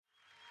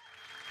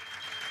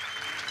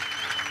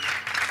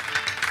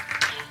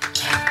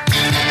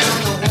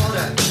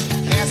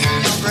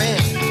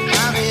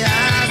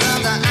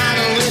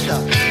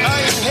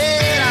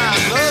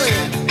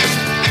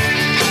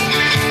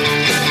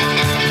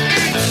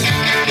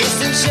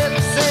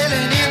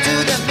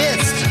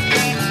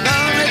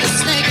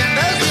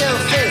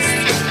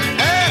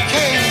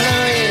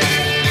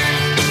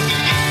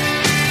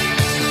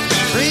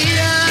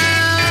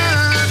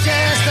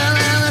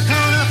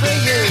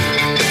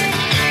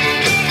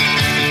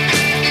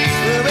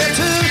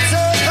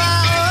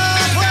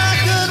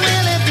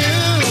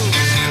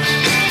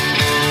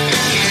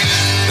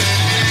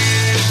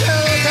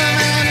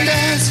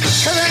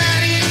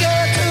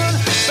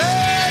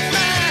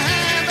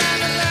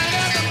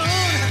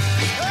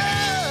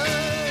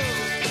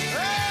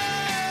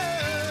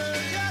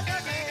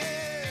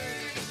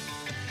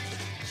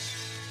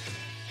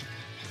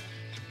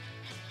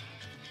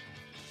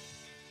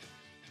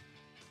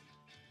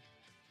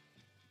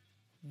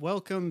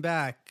Welcome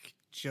back,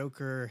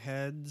 Joker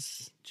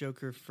heads,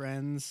 Joker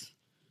friends,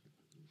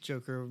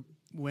 Joker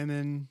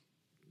women,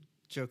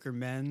 Joker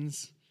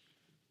men's,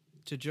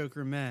 to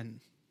Joker men.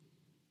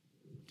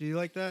 Do you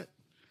like that?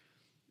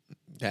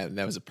 That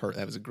was a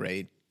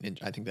great.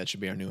 I think that should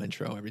be our new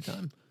intro every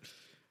time.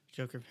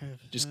 Joker.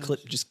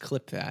 Just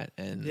clip that,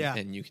 and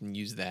you can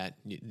use that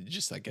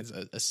just like as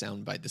a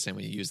sound bite, the same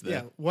way you use the.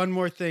 Yeah. One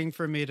more thing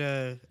for me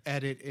to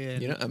edit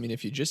in. You know, I mean,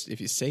 if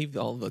you save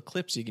all the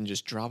clips, you can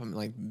just drop them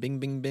like bing,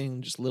 bing,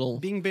 bing, just little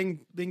bing, bing,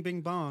 bing, bing,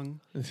 bong.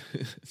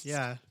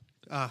 Yeah.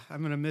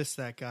 I'm gonna miss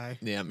that guy.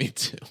 Yeah, me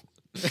too.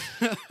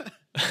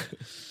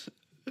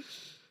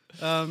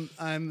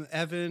 I'm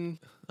Evan.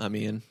 I'm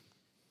Ian.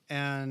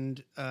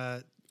 And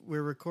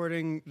we're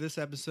recording this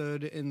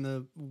episode in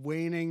the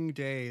waning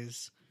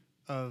days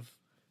of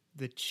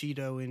the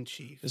Cheeto in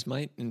Chief. This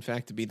might, in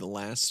fact, be the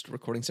last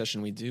recording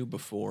session we do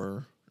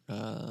before,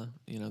 the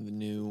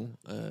new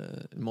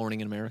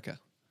Morning in America.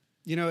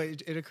 You know,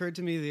 it occurred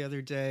to me the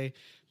other day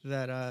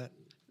that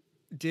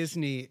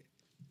Disney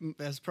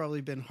has probably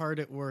been hard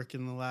at work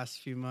in the last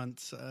few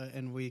months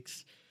and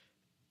weeks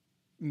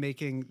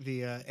making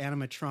the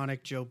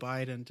animatronic Joe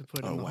Biden to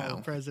put in the Hall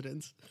of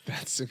Presidents.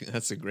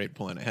 That's a great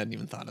point. I hadn't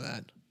even thought of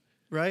that.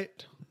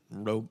 Right?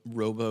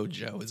 Robo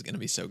Joe is going to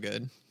be so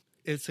good.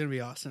 It's going to be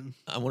awesome.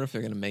 I wonder if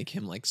they're going to make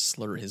him like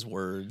slur his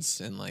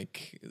words and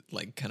like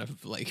kind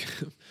of like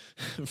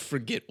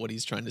forget what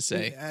he's trying to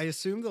say. I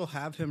assume they'll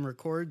have him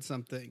record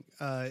something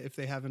if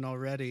they haven't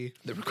already.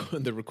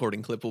 The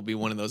recording clip will be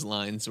one of those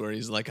lines where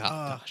he's like,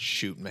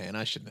 shoot, man,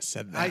 I shouldn't have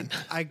said that.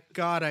 I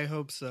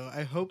hope so.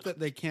 I hope that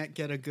they can't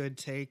get a good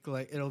take.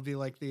 Like it'll be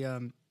like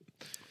the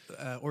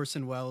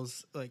Orson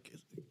Welles like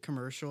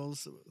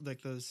commercials,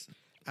 like those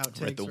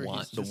outtakes. Right,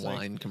 the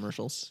wine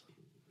commercials.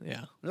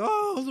 Yeah.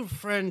 Oh, the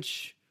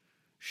French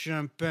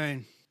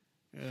champagne.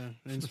 Yeah.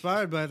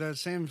 Inspired by that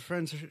same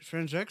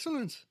French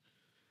excellence.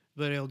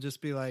 But it'll just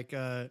be like,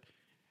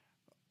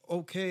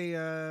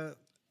 okay,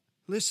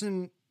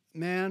 listen,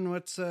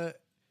 man,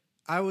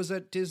 I was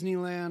at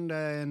Disneyland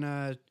in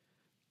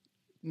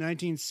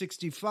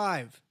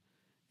 1965.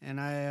 And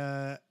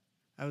I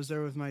was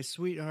there with my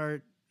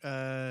sweetheart,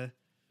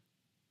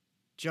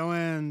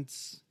 Joanne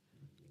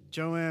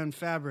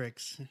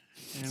Fabrics.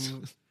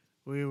 And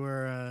we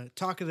were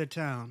talk of the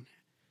town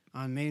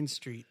on Main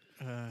Street.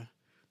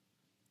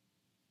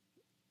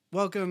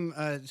 Welcome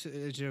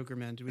to Joker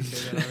Men. Did we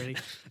say that already?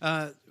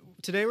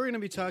 Today we're going to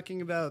be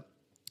talking about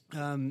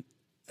a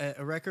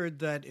record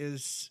that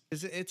it's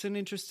an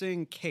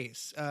interesting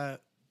case.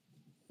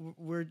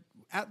 We're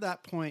at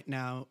that point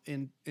now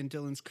in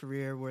Dylan's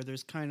career where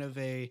there's kind of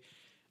a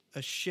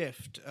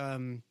shift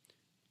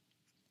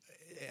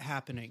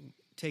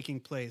taking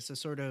place, a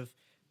sort of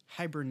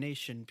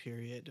hibernation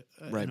period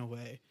in a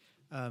way.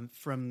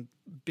 From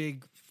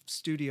big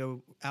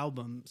studio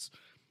albums.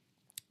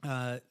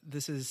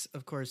 This is,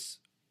 of course,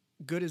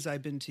 Good As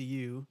I've Been to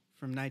You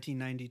from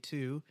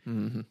 1992.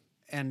 Mm-hmm.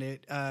 And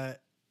it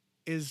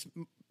is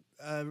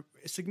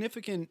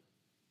significant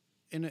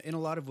in a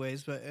lot of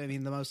ways, but I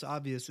mean, the most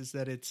obvious is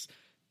that it's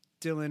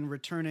Dylan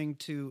returning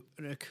to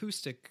an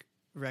acoustic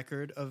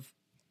record of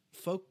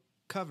folk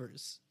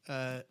covers.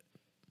 Not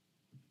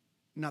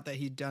that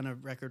he'd done a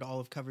record all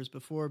of covers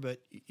before, but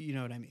you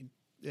know what I mean.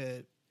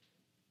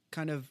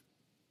 Kind of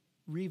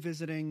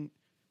revisiting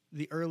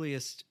the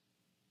earliest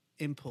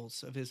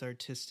impulse of his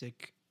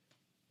artistic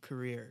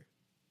career.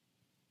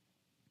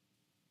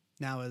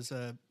 Now as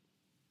a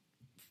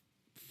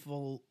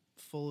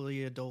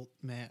fully adult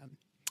man.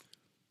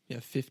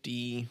 Yeah,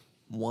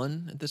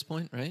 51 at this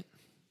point, right?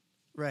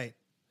 Right.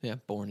 Yeah,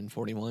 born in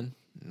 41,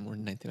 and we're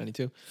in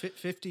 1992.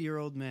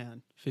 50-year-old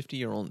man.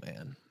 50-year-old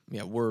man.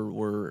 Yeah,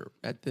 we're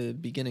at the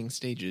beginning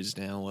stages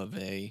now of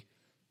I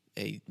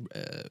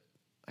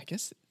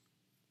guess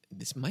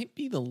this might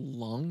be I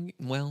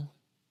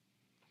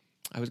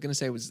was going to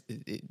say it was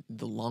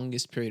the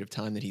longest period of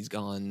time that he's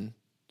gone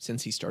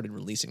since he started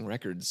releasing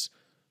records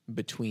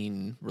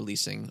between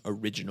releasing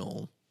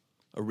originally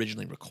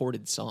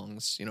recorded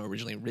songs,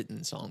 originally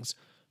written songs.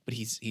 But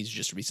he's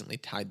just recently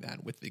tied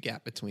that with the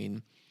gap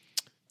between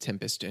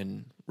Tempest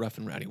and Rough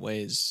and Rowdy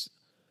Ways.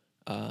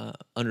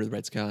 Under the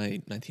Red Sky,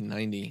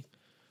 1990,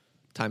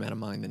 Time Out of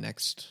Mind, the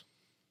next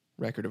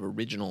record of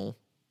original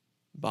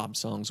Bob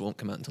songs won't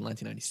come out until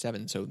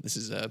 1997, so this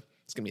is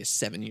it's going to be a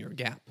 7-year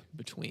gap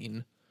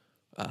between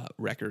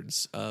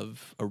records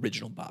of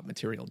original Bob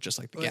material, just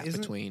like the gap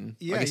between.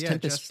 Yeah, I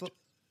guess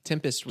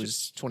Tempest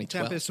was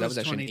 2012. Tempest so that was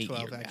actually an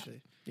 8-year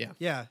actually. Gap.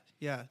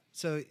 Yeah.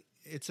 So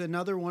it's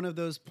another one of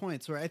those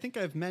points where I think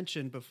I've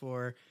mentioned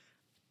before.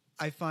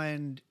 I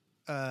find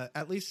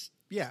at least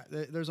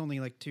there's only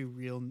like two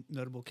real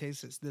notable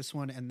cases. This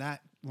one and that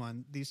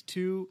one. These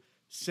two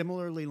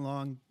similarly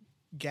long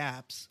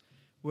gaps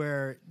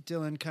where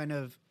Dylan kind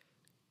of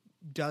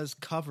does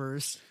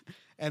covers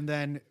and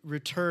then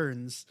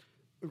returns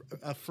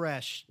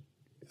afresh,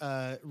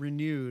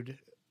 renewed,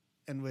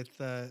 and with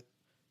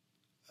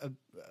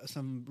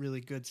some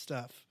really good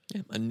stuff.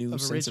 Yeah, a new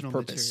sense of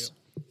purpose.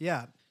 Material.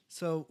 Yeah.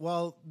 So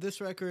while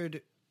this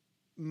record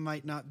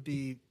might not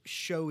be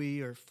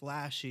showy or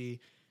flashy,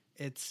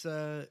 it's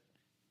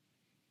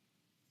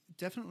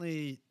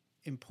definitely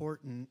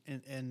important.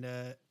 And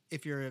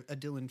if you're a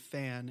Dylan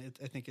fan,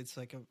 I think it's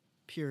like a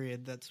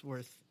period that's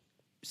worth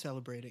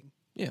celebrating.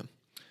 Yeah.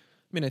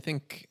 I mean, I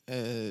think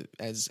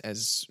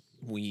as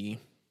we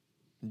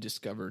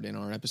discovered in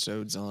our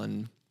episodes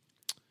on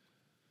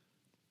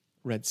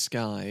Red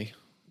Sky,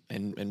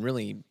 and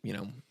really, you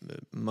know,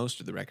 most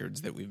of the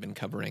records that we've been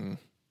covering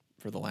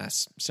for the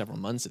last several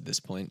months at this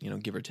point, you know,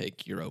 give or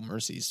take your Oh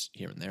Mercies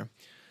here and there,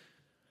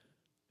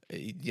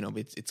 you know,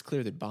 it's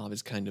clear that Bob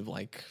is kind of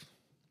like,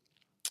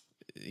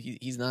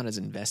 he's not as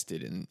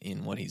invested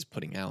in what he's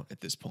putting out at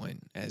this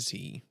point as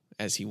he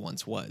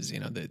once was. You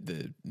know,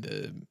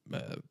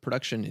 the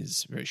production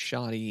is very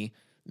shoddy.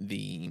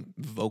 The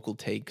vocal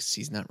takes,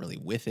 he's not really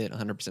with it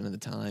 100% of the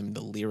time.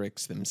 The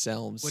lyrics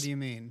themselves. What do you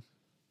mean?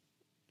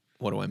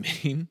 What do I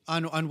mean?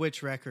 On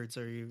which records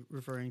are you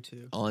referring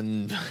to?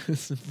 On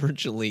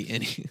virtually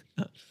any.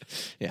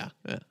 Yeah,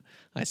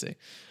 I see.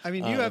 I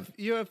mean,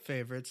 you have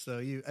favorites though.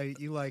 You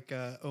like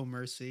Oh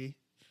Mercy.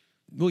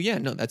 Well, yeah,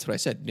 no, that's what I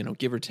said. You know,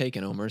 give or take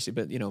an Oh Mercy,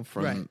 but you know,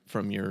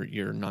 from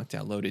your Knocked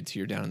Out Loaded to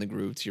your Down in the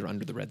Groove to your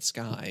Under the Red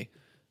Sky,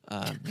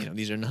 you know,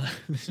 these are not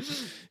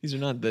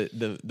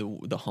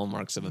the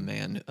hallmarks of a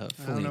man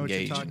fully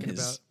engaged in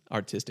his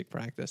artistic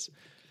practice.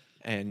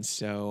 And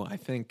so I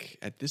think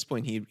at this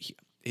point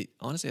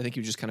honestly, I think he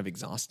was just kind of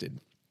exhausted.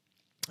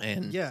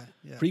 And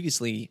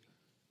previously,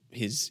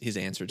 his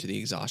answer to the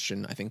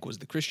exhaustion, I think, was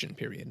the Christian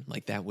period.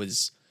 Like that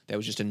was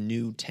just a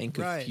new tank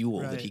of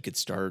fuel that he could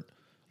start,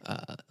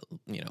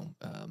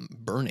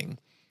 burning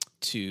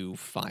to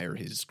fire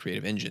his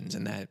creative engines,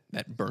 and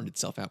that burned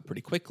itself out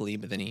pretty quickly.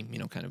 But then he, you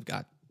know, kind of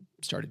got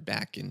started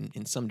back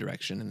in some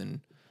direction, and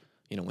then,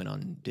 you know, went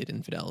on, did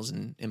Infidels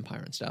and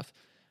Empire and stuff.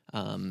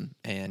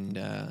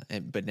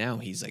 But now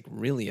he's like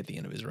really at the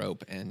end of his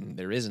rope, and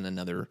there isn't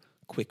another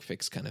quick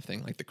fix kind of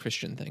thing like the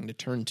Christian thing to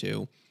turn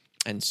to.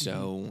 And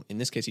so in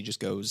this case, he just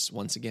goes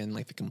once again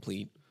like the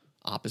complete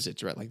opposite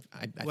direction.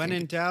 Like when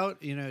in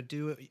doubt, you know,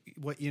 do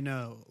what you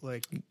know.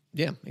 Like,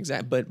 yeah,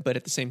 exactly. But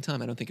at the same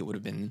time, I don't think it would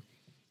have been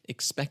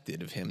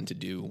expected of him to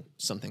do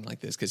something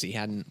like this, because he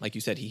hadn't, like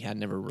you said, he had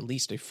never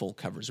released a full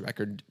covers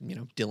record. You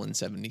know, Dylan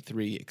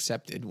 73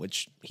 accepted,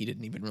 which he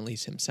didn't even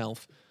release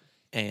himself,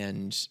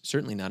 and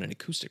certainly not an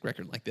acoustic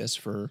record like this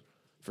for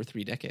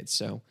 3 decades.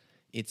 So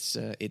it's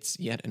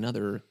yet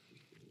another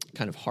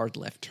kind of hard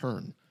left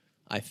turn,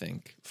 I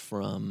think,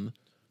 from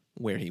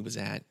where he was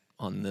at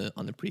on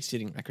the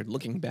preceding record.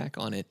 Looking back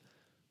on it,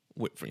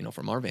 you know,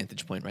 from our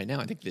vantage point right now,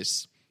 I think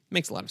this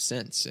makes a lot of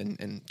sense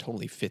and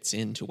totally fits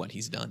into what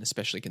he's done,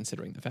 especially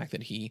considering the fact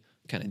that he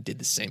kind of did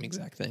the same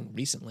exact thing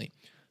recently.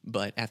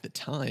 But at the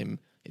time,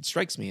 it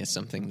strikes me as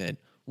something that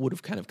would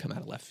have kind of come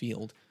out of left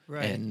field,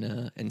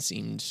 and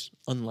seemed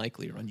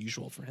unlikely or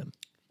unusual for him.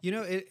 You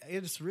know,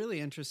 it's really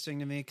interesting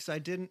to me because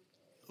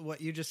what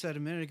you just said a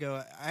minute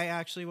ago, I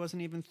actually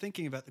wasn't even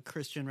thinking about the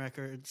Christian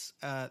records,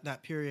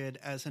 that period,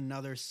 as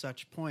another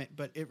such point.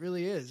 But it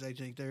really is. I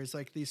think there's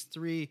like these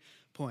 3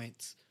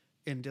 points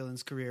in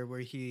Dylan's career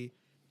where he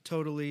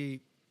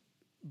totally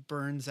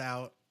burns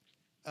out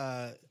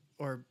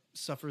or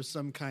suffers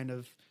some kind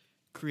of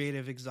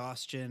creative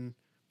exhaustion,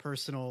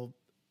 personal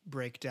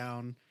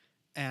breakdown,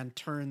 and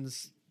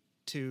turns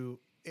to,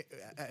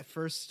 at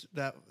first,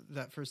 that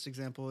first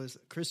example is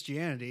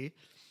Christianity.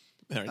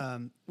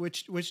 Right.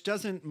 Which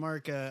doesn't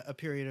mark a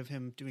period of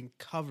him doing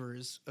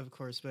covers, of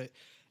course, but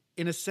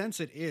in a sense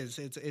it is.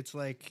 It's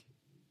like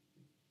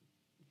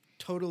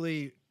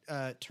totally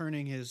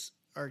turning his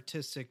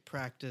artistic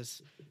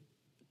practice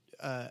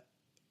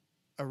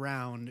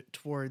around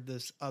toward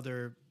this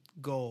other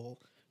goal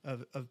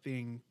of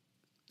being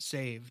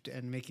saved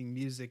and making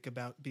music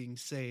about being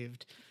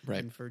saved,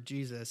 and for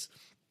Jesus,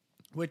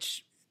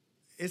 which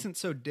isn't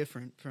so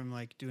different from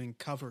like doing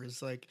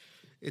covers. Like,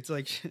 it's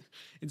like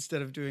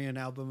instead of doing an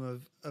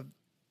album of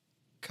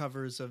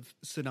covers of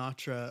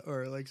Sinatra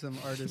or like some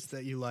artist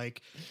that you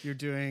like, you're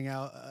doing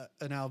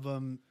an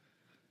album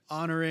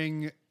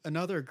honoring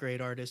another great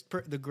artist,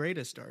 the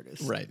greatest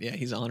artist. Right, yeah.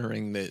 He's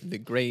honoring the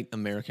great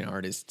American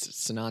artists,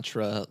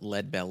 Sinatra,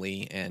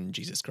 Leadbelly, and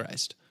Jesus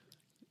Christ.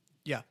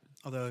 Yeah,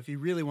 although if you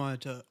really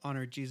wanted to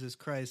honor Jesus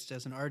Christ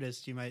as an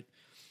artist, you might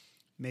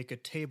make a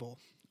table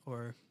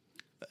or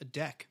a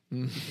deck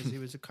because he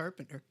was a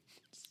carpenter.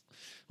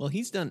 Well,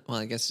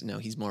 I guess, no,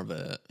 he's more of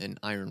an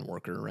iron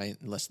worker, right?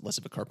 Less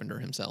of a carpenter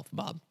himself,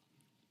 Bob.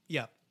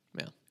 Yeah.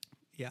 Yeah.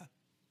 Yeah.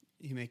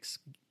 He makes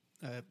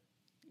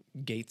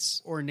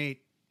gates,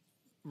 ornate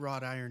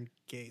wrought iron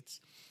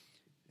gates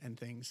and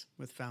things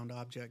with found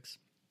objects.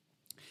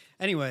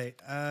 Anyway,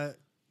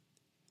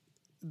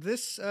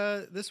 this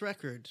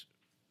record,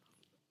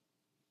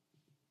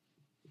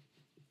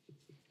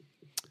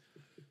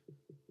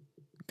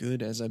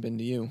 Good As I've Been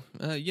to You.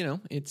 You know,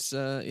 it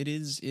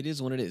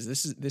is what it is.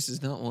 This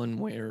is not one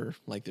where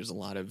like there's a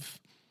lot of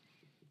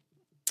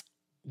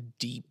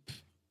deep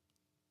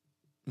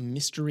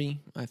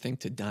mystery, I think,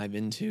 to dive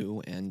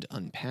into and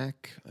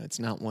unpack. It's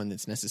not one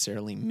that's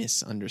necessarily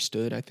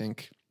misunderstood. I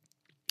think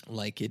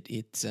Like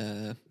it's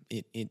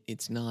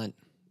not.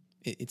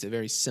 It's a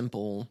very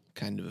simple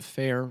kind of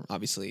affair.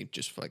 Obviously,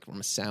 just from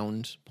a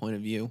sound point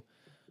of view,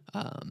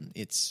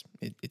 it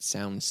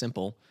sounds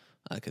simple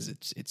because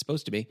it's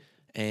supposed to be.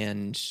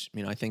 And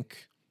I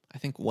think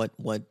what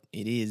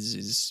it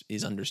is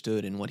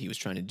understood, and what he was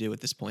trying to do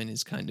at this point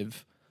is kind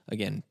of,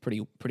 again,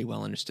 pretty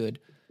well understood,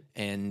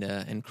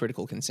 and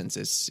critical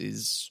consensus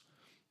is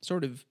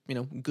sort of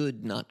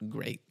good, not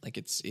great. Like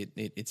it's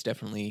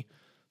definitely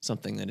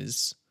something that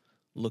is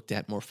looked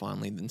at more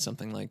fondly than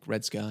something like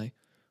Red Sky,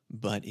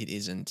 but it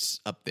isn't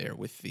up there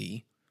with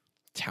the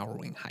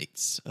towering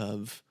heights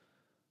of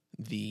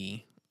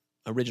the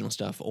original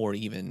stuff, or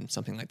even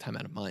something like Time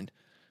Out of Mind.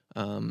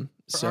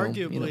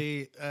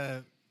 Arguably,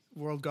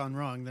 World Gone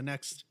Wrong, the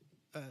next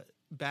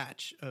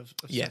batch of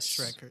yes.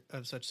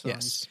 such songs.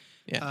 Yes.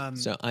 Yeah.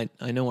 So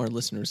I know our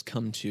listeners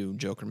come to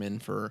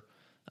Jokerman for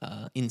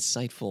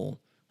insightful,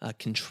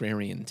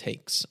 contrarian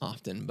takes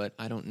often, but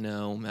I don't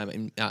know. I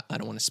mean, I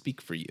don't want to speak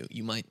for you.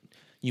 You might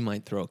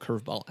throw a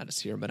curveball at us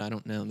here, but I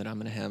don't know that I'm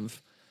going to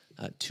have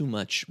too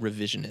much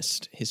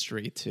revisionist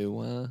history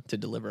to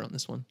deliver on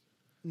this one.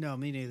 No,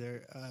 me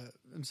neither.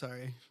 I'm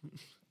sorry.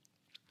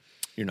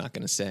 You're not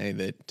going to say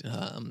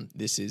that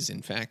this is,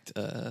 in fact,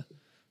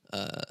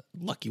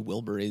 Lucky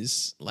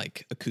Wilbury's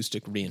like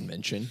acoustic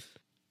reinvention.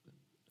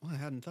 Well, I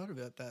hadn't thought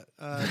about that.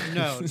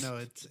 No,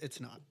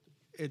 it's not.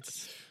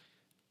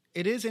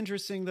 It is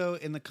interesting though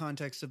in the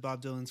context of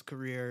Bob Dylan's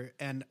career,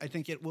 and I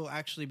think it will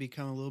actually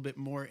become a little bit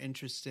more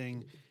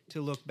interesting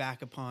to look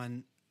back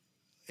upon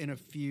in a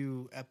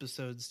few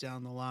episodes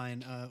down the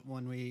line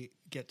when we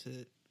get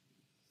to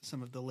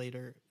some of the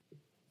later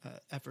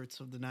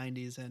efforts of the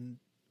 90s and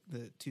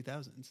the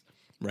 2000s.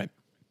 Right.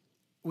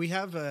 We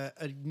have a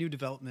new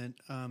development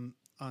on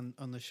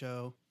the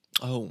show.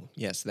 Oh,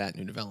 yes, that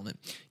new development.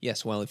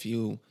 Yes, well, if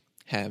you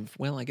have,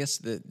 I guess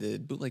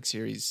the Bootleg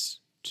Series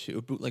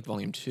 2, Bootleg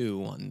Volume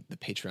 2 on the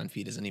Patreon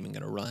feed isn't even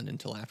going to run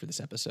until after this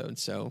episode,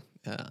 so...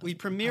 we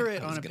premiere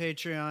it on a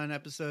Patreon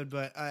episode,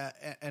 but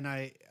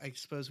I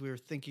suppose we were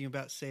thinking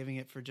about saving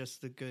it for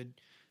just the good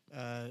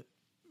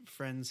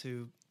friends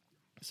who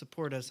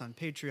support us on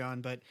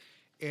Patreon, but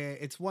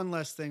it's one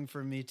less thing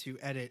for me to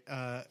edit.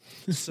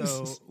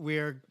 So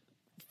we're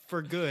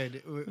for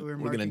good. We're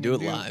going to do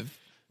it live.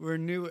 A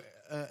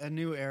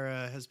new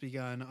era has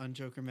begun on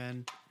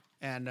Jokerman,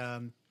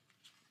 and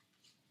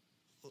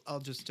I'll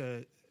just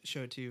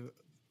show it to you.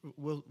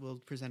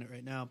 We'll present it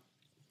right now.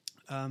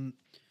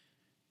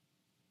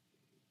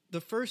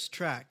 The first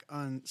track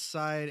on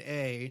side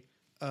A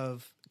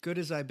of "Good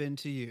as I've Been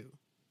to You"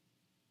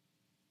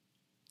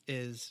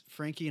 is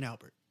Frankie and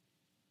Albert.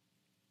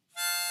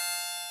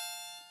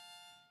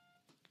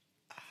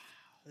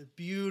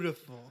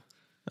 Beautiful.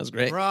 That was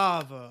great.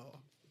 Bravo.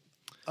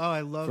 Oh,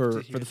 I love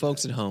to hear for the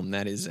folks at home.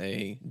 That is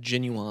a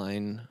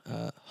genuine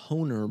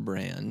Hohner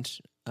brand,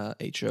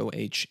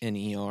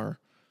 Hohner,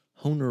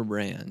 Hohner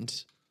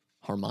brand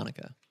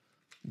harmonica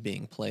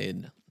being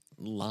played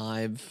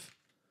live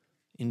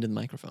into the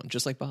microphone,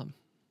 just like Bob.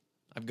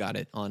 I've got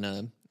it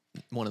on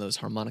one of those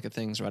harmonica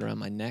things right around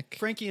my neck.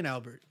 Frankie and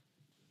Albert.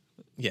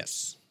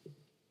 Yes.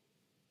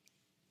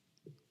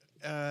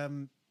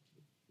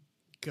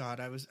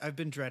 God, I've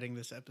been dreading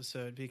this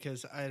episode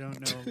because I don't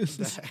know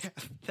that I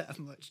have that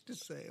much to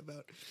say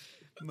about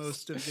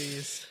most of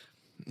these.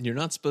 You're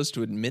not supposed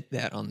to admit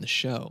that on the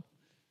show.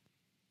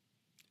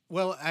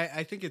 Well,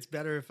 I think it's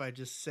better if I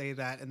just say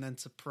that and then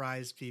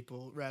surprise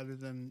people rather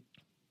than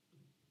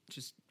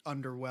just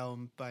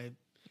underwhelmed by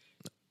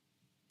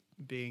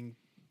being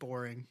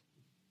boring.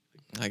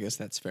 I guess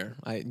that's fair.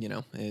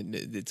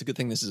 It's a good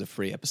thing this is a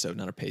free episode,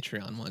 not a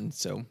Patreon one,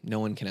 so no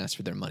one can ask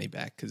for their money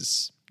back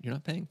because you're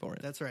not paying for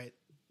it. That's right.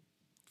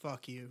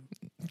 Fuck you.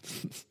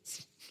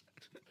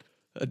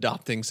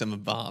 Adopting some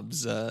of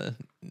Bob's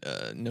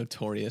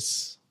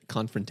notorious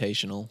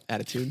confrontational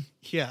attitude.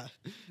 Yeah.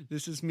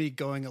 This is me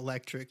going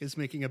electric. It's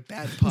making a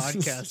bad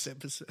podcast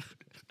episode.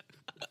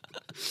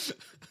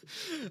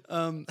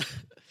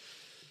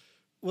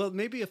 Well,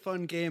 maybe a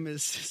fun game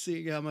is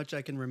seeing how much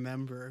I can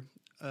remember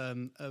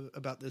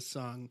about this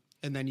song,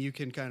 and then you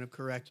can kind of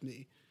correct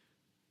me.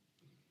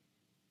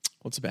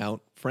 Well, it's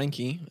about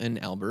Frankie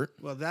and Albert.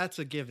 Well, that's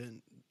a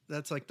given.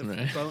 That's like the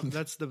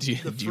that's the do you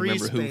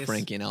remember who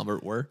Frankie and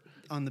Albert were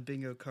on the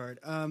bingo card?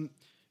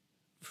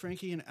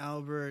 Frankie and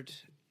Albert.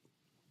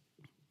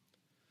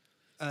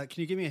 Can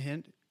you give me a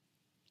hint?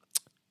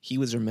 He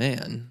was her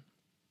man,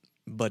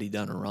 but he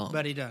done her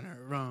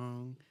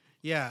wrong.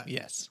 Yeah.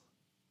 Yes.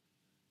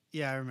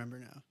 Yeah, I remember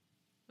now.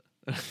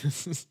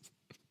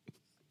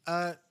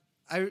 I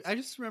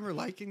just remember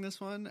liking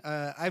this one.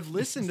 I've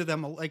listened to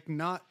them like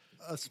not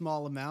a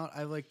small amount.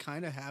 I like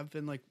kind of have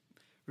been like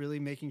really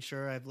making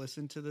sure I've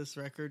listened to this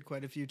record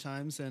quite a few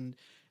times, and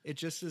it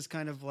just is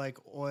kind of like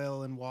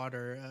oil and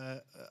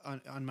water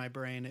on my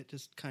brain. It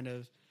just kind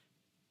of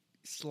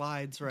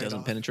slides right Doesn't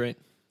off. Penetrate?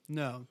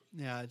 No.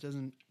 Yeah, it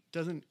doesn't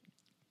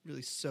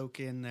really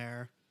soak in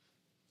there.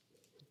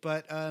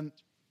 But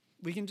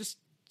we can just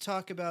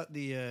talk about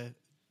the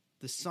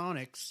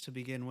Sonics to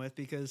begin with,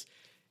 because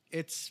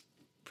it's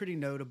pretty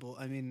notable.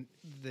 I mean,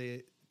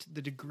 the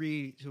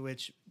degree to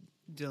which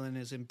Dylan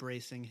is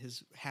embracing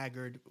his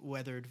haggard,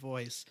 weathered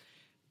voice.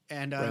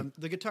 And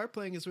the guitar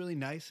playing is really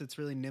nice. It's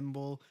really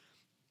nimble.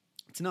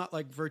 It's not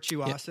like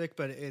virtuosic,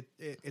 but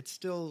it's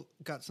still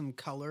got some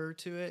color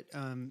to it.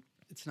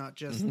 It's not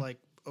just like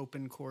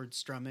open chord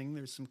strumming.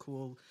 There's some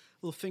cool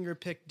little finger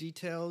pick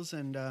details.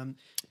 And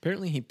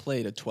apparently he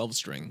played a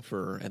 12-string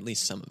for at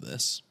least some of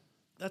this.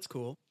 That's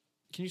cool.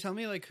 Can you tell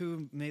me like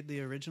who made the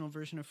original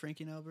version of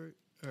Frankie and Albert?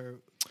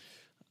 Or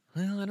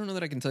well, I don't know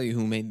that I can tell you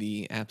who made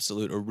the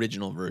absolute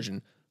original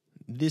version.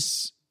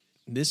 This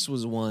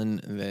was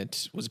one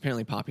that was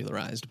apparently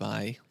popularized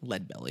by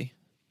Leadbelly,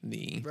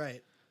 the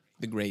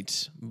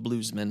great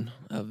bluesman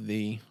of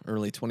the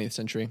early 20th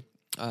century,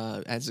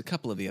 as a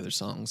couple of the other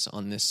songs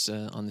on this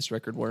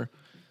record were.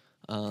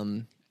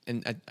 And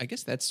I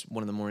guess that's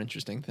one of the more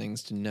interesting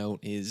things to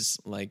note is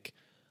like,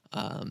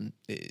 this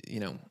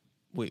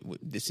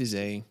is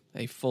a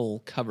full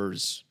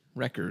covers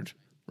record,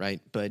 right?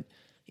 But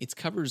it's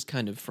covers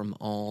kind of from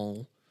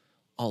all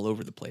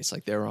over the place.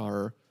 Like there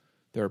are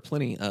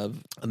plenty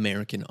of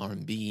American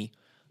R&B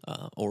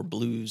or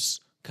blues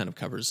kind of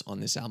covers on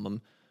this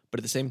album, but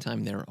at the same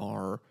time there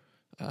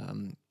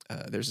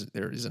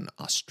is an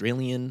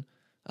Australian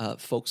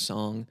folk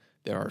song.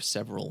 There are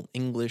several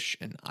English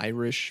and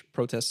Irish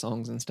protest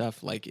songs and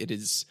stuff. Like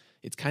it's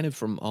kind of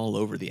from all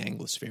over the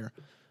Anglosphere,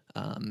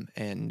 and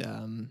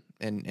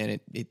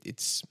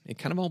it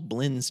kind of all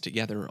blends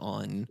together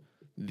on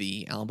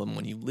the album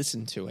when you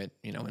listen to it,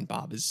 and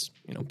Bob is,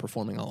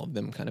 performing all of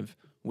them kind of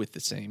with the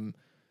same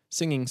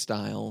singing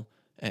style,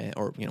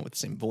 or, with the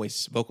same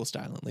vocal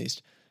style at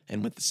least,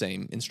 and with the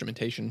same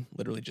instrumentation,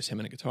 literally just him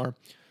and a guitar.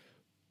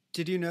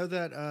 Did you know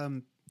that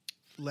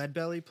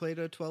Leadbelly played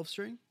a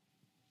 12-string?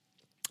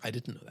 I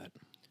didn't know that.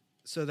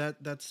 So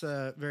that's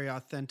a very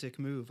authentic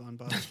move on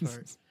Bob's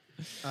part.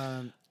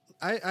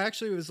 I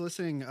actually was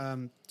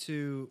listening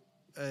to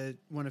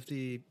one of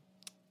the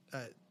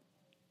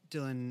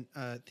Dylan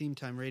Theme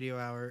Time Radio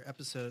Hour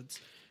episodes.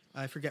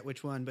 I forget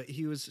which one, but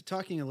he was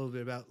talking a little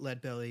bit about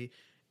Leadbelly,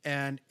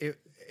 and it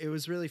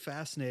was really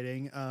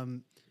fascinating.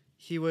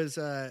 He was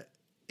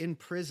in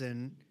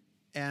prison,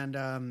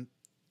 and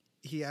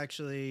he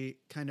actually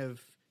kind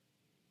of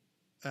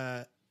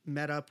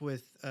met up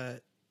with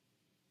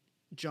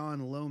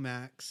John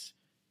Lomax,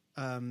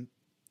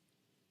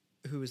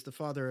 who is the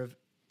father of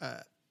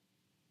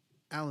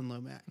Alan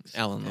Lomax.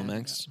 Alan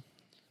Lomax.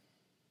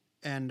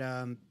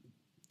 And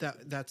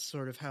that's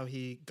sort of how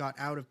he got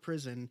out of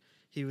prison.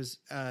 He was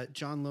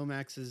John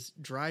Lomax's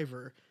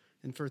driver,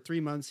 and for 3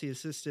 months he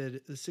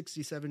assisted the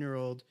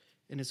 67-year-old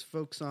in his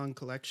folk song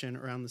collection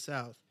around the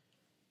South.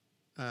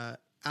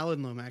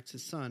 Alan Lomax,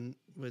 his son,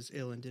 was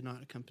ill and did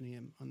not accompany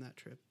him on that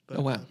trip. But,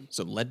 oh, wow.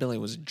 So Leadbelly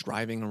was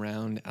driving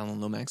around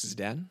Alan Lomax's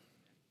dad?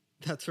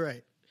 That's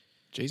right.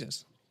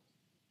 Jesus.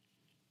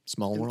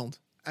 Small world.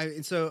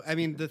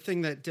 The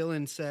thing that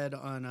Dylan said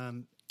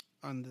on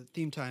the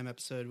Theme Time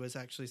episode was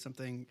actually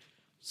something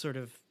sort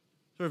of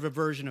a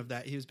version of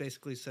that. He was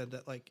basically said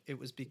that like it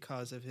was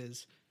because of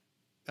his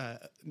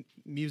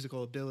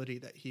musical ability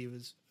that he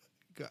was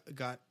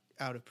got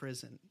out of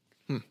prison,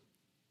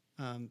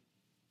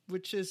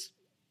 which is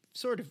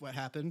sort of what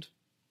happened.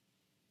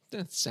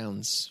 That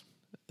sounds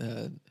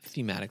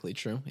thematically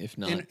true, if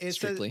not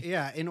strictly.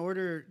 In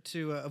order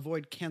to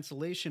avoid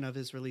cancellation of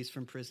his release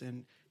from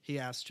prison, he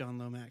asked John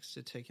Lomax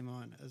to take him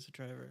on as a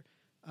driver.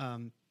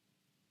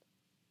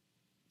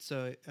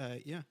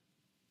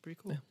 Pretty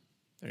cool. Yeah,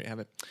 there you have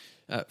it.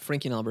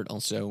 Frankie and Albert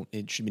also,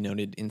 it should be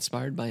noted,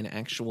 inspired by an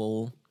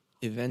actual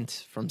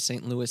event from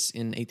St. Louis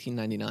in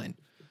 1899.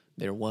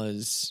 There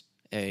was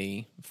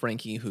a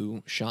Frankie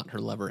who shot her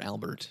lover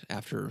Albert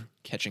after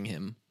catching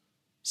him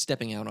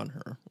stepping out on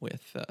her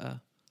with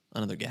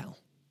another gal.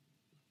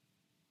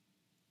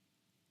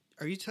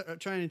 Are you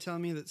trying to tell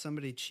me that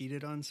somebody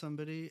cheated on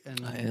somebody?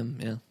 And I am,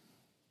 yeah.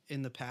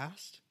 In the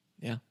past?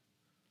 Yeah.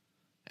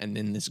 And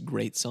then this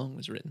great song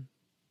was written.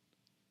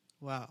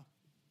 Wow.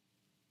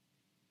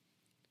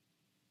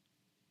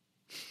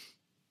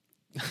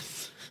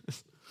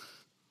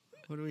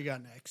 What do we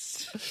got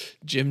next?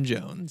 Jim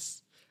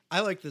Jones. I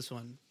like this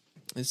one.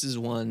 This is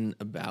one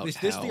about Is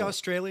this the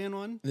Australian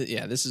one?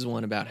 Yeah, this is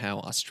one about how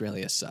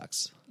Australia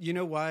sucks. You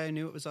know why I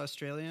knew it was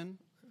Australian?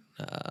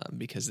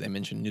 Because they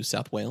mentioned New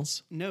South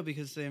Wales? No,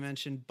 because they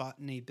mentioned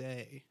Botany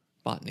Bay.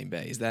 Botany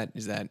Bay. Is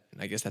that?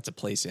 I guess that's a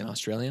place in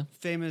Australia?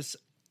 Famous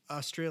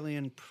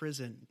Australian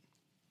prison.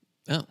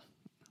 Oh.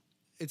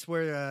 It's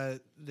where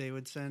they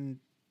would send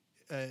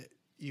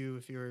you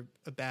if you're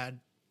a bad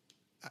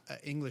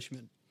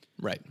Englishman.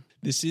 Right.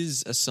 This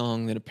is a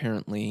song that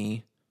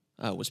apparently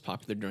was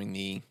popular during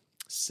the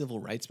civil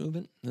rights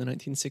movement in the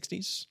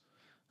 1960s.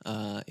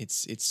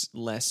 It's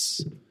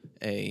less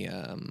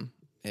a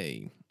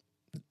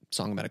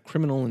song about a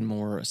criminal and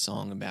more a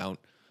song about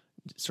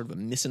sort of a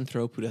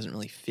misanthrope who doesn't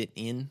really fit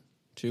in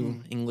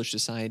to English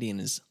society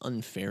and is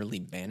unfairly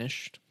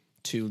banished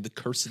to the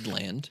cursed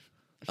land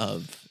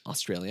of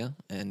Australia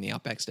and the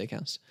Outback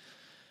Steakhouse.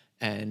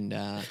 And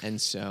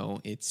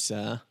so it's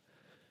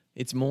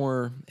it's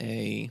more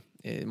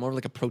more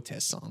like a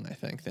protest song, I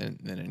think, than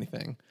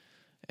anything.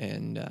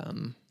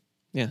 And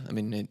yeah, I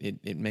mean,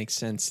 it makes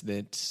sense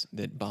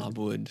that Bob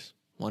would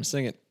want to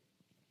sing it.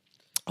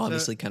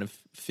 Obviously, kind of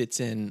fits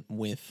in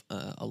with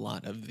a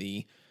lot of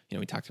the,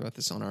 we talked about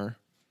this on our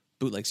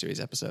bootleg series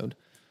episode,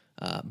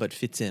 but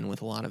fits in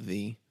with a lot of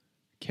the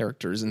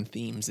characters and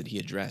themes that he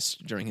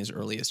addressed during his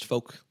earliest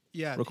folk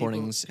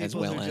recordings, people as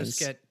well who as just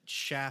get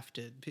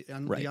shafted.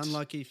 Right. The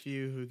unlucky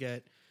few who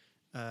get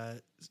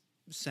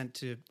sent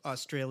to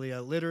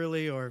Australia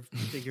literally or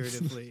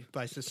figuratively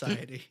by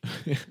society.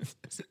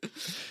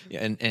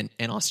 Yeah, and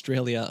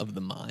Australia of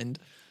the mind.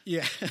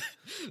 Yeah,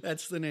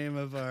 that's the name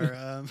of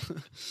our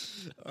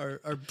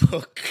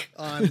book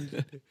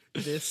on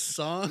this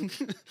song.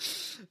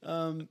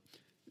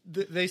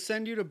 They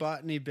send you to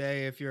Botany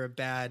Bay if you're a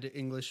bad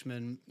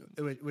Englishman,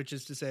 which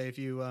is to say,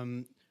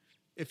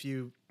 if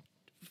you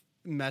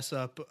mess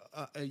up,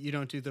 you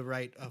don't do the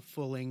right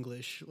full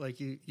English. Like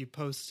you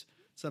post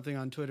something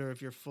on Twitter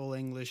if you're full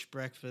English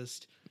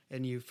breakfast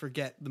and you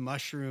forget the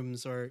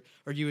mushrooms, or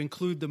you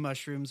include the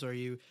mushrooms, or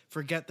you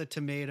forget the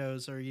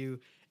tomatoes, or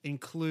you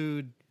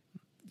include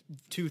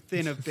too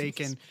thin of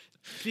bacon.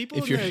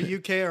 People in the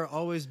UK are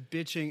always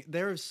bitching.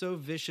 They're so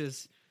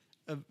vicious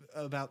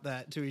about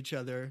that to each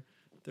other.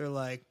 They're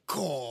like,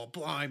 "Oh,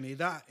 blimey,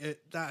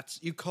 that's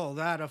you call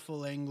that a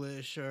full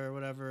English or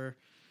whatever."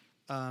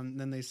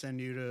 Then they send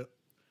you to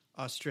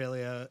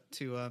Australia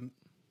to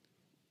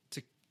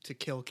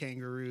kill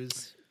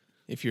kangaroos.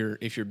 If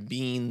your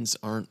beans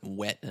aren't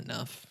wet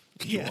enough,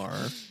 you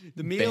are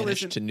the meal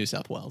banished to New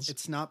South Wales.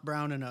 It's not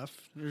brown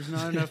enough. There's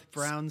not enough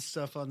brown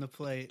stuff on the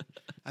plate.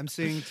 I'm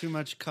seeing too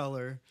much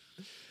color.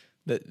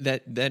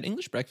 That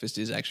English breakfast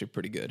is actually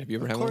pretty good. Have you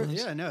ever had one of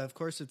those? Yeah, no, of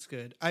course it's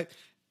good. I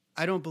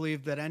don't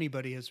believe that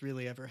anybody has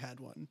really ever had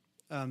one,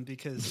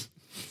 because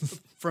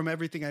from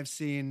everything I've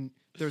seen,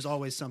 there's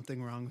always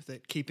something wrong with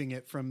it, keeping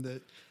it from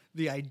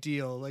the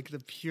ideal, like the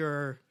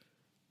pure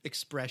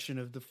expression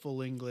of the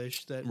full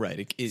English that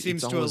right. Seems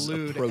it's to always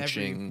elude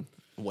approaching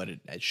what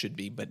it should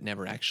be, but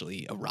never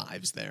actually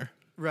arrives there.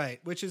 Right,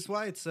 which is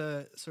why it's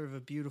a sort of a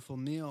beautiful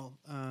meal.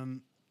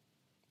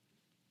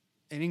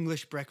 An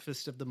English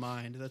breakfast of the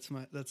mind. That's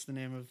the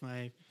name of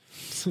my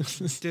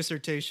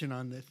dissertation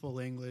on the full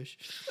English.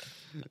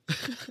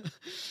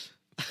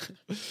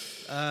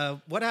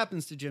 What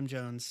happens to Jim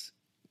Jones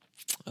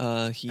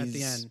at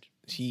the end?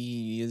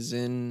 He is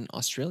in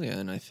Australia,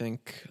 and I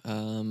think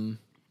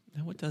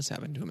what does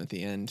happen to him at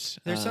the end?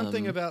 There's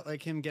something about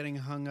like him getting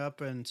hung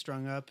up and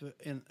strung up,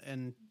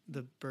 and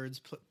the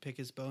birds pick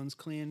his bones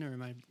clean. Or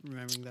am I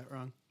remembering that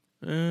wrong?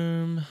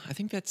 I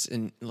think that's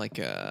in like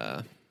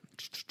a.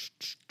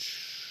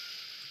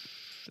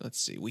 Let's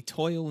see. We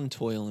toil and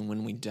toil, and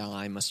when we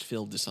die, must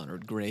fill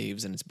dishonored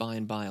graves. And it's by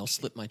and by I'll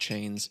slip my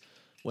chains.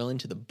 Well,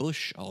 into the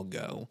bush I'll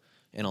go,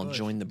 and I'll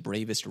join the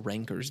bravest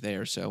rankers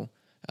there. So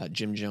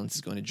Jim Jones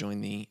is going to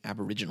join the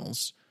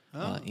Aboriginals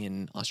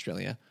in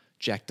Australia.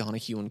 Jack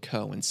Donahue and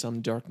co. And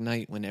some dark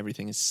night when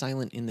everything is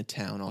silent in the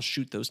town, I'll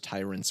shoot those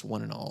tyrants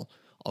one and all.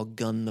 I'll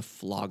gun the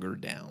flogger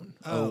down.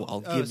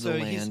 I'll give the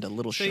land a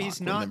little shock. He's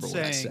not Remember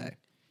what I say.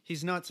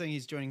 He's not saying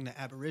he's joining the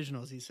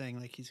Aboriginals. He's saying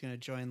like he's going to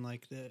join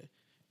like the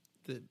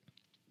Bushmen.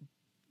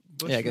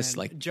 Yeah, I guess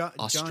like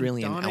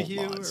Australian John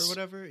Donahue outlaws or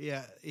whatever.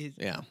 Yeah,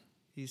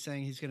 he's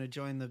saying he's going to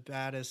join the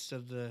baddest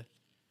of the.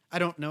 I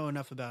don't know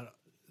enough about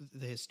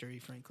the history,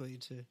 frankly.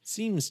 To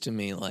seems to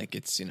me like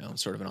it's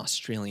sort of an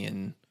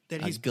Australian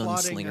that he's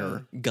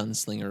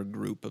gunslinger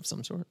group of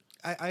some sort.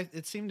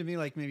 It seemed to me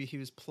like maybe he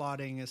was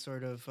plotting a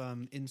sort of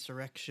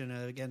insurrection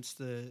against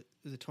the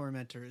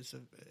tormentors.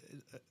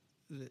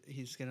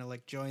 He's going to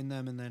like join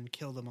them and then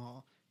kill them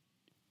all.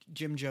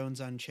 Jim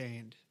Jones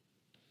Unchained.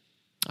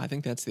 I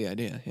think that's the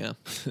idea. Yeah,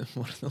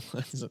 one of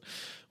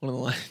the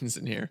lines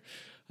in here.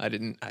 I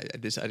didn't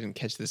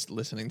catch this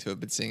listening to it,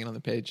 but seeing it on the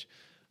page.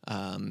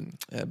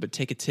 But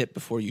take a tip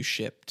before you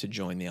ship to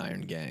join the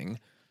Iron Gang.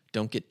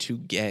 Don't get too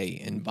gay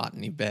in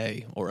Botany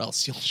Bay, or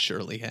else you'll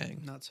surely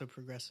hang. Not so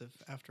progressive,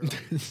 after all,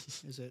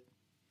 is it?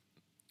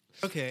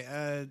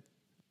 Okay,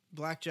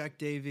 Blackjack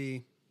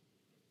Davy.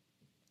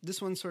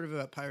 This one's sort of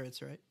about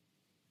pirates, right?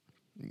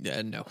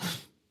 Yeah, no.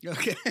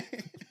 Okay.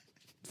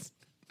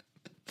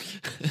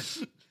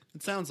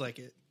 It sounds like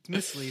it. It's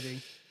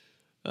misleading.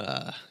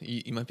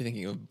 You might be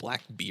thinking of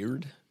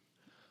Blackbeard.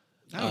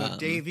 I don't know,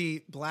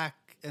 Davy Black,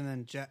 and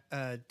then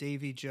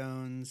Davy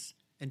Jones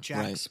and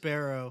Jack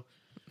Sparrow.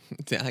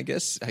 I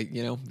guess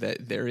that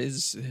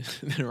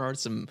there are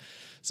some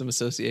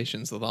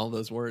associations with all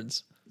those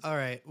words. All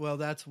right, well,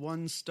 that's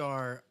 1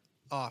 star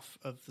off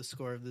of the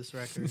score of this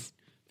record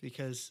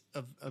because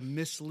of a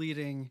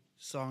misleading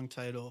song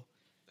title.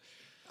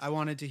 I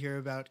wanted to hear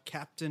about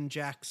Captain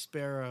Jack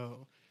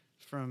Sparrow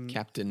from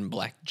Captain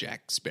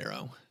Blackjack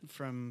Sparrow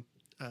from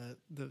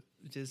the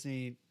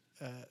Disney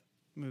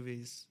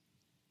movies.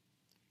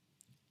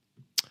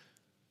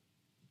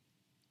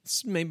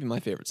 It's maybe my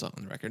favorite song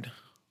on the record.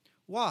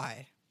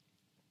 Why?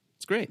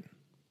 It's great.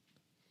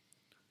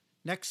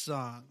 Next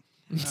song.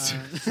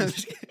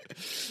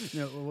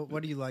 No,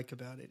 what do you like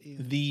about it,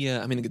 Ian?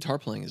 The guitar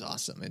playing is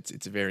awesome.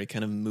 It's a very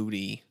kind of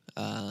moody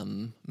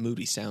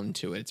sound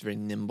to it. It's very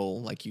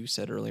nimble, like you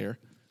said earlier,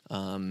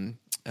 and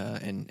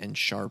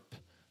sharp,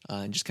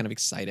 and just kind of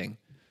exciting.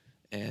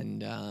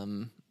 And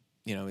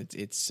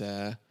it's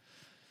a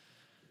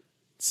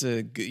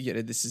good.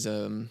 Yeah, this is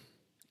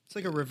It's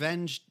like a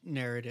revenge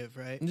narrative,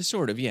 right?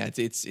 Sort of, yeah.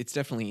 It's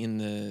definitely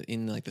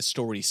in like the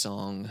story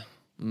song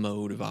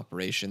mode of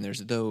operation. There's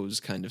those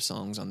kind of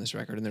songs on this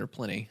record, and there are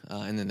plenty.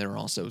 And then there are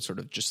also sort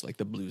of just like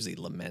the bluesy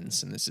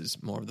laments, and this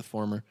is more of the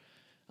former.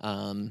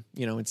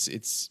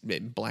 It's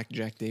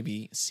Blackjack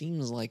Davy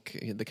seems like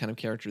the kind of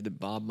character that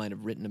Bob might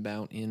have written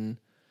about in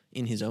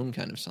his own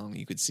kind of song.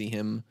 You could see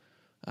him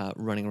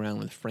running around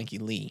with Frankie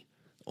Lee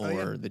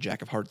or the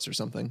Jack of Hearts or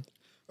something,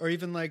 or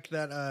even like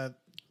that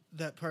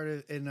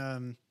part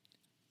in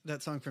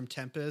that song from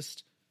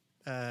Tempest,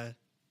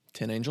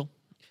 Tin Angel.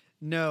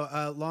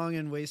 No, Long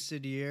and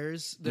Wasted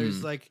Years.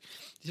 There's I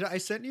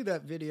sent you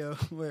that video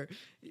where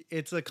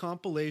it's a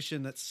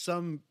compilation that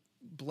some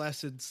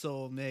blessed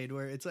soul made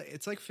where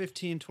it's like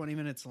 15, 20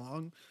 minutes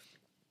long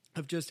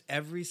of just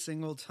every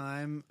single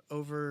time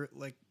over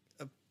like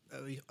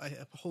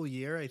a whole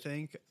year, I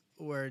think,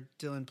 where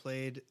Dylan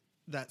played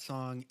that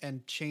song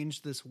and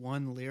changed this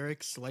one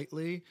lyric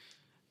slightly,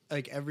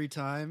 like every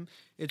time.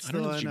 It's I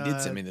don't know if you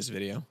did send me this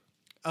video.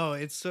 Oh,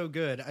 it's so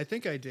good. I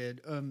think I did.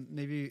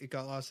 Maybe it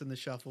got lost in the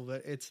shuffle,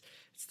 but it's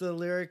the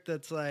lyric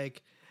that's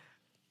like,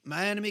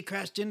 my enemy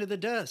crashed into the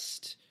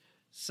dust,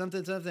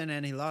 something,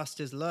 and he lost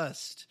his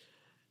lust.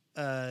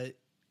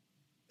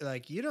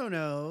 Like, you don't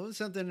know,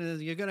 something,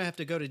 you're going to have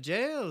to go to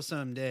jail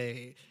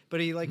someday. But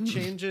he like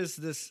changes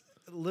this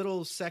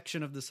little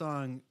section of the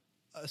song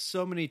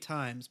so many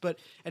times. But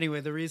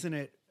anyway, the reason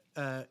it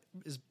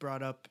is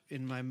brought up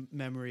in my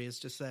memory is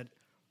just that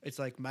it's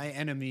like my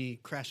enemy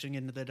crashing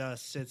into the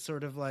dust. It's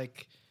sort of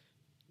like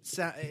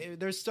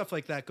there's stuff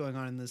like that going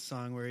on in this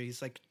song where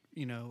he's like,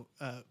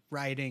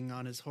 riding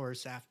on his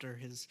horse after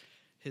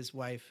his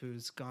wife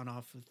who's gone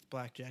off with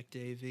Blackjack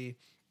Davy.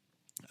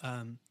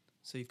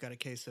 So you've got a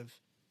case of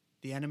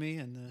the enemy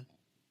and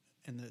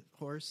the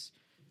horse.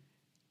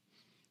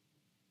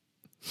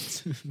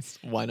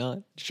 Why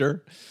not?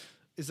 Sure.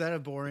 Is that a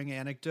boring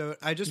anecdote?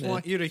 I just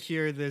want you to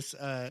hear this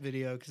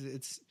video because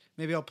it's.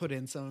 Maybe I'll put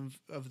in some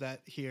of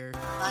that here.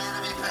 My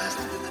enemy crashed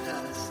into the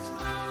dust.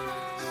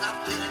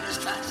 Stopped dead in his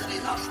tracks and he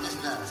lost his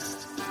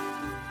dust.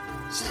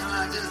 Seemed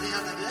like just the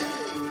other day.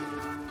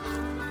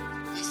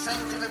 He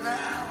sank to the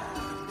ground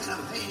in a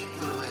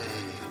painful way.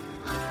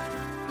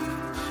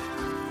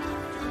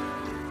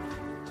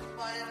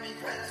 My enemy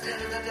crashed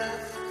into the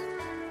dust.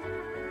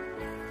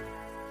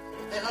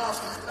 He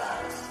lost his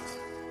dust.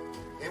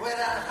 He went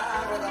out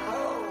high with a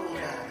moan.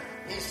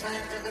 He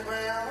sank to the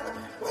ground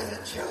with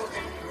a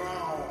choking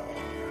groan.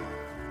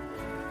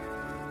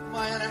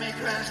 My enemy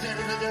crashed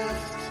into the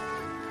dust.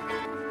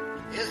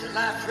 His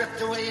life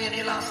ripped away and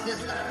he lost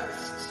his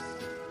lust.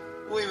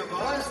 We were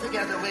boys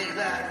together way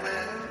back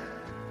when.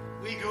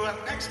 We grew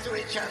up next to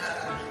each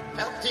other,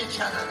 helped each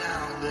other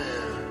now and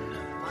then.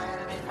 My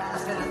enemy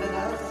crashed into the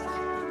dust.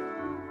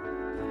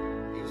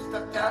 He was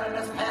stuck down in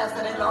his past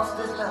and he lost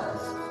his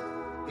lust.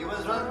 He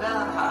was run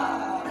down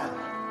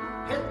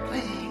hard, hit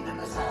clean in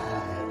the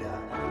side.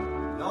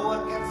 No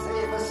one can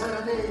say for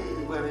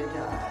certainty where he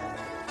died.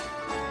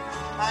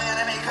 My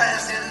enemy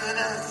crashed into the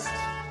dust.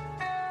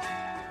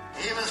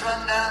 He was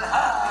run down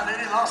hard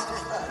and he lost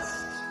his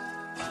lust.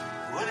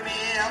 Would be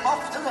I'm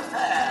off to the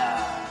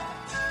fair.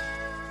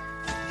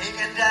 He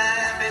can die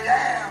and be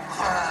damned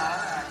for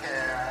all I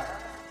care.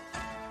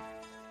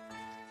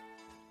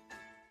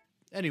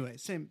 Anyway,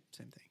 same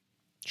thing.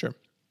 Sure.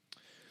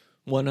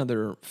 One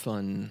other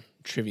fun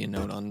trivia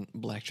note on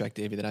Blackjack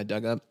Davy that I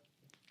dug up.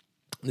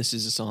 This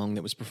is a song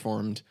that was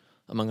performed,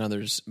 among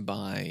others,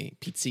 by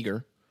Pete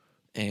Seeger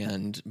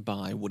and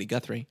by Woody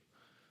Guthrie.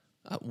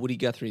 Woody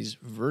Guthrie's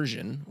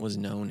version was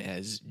known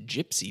as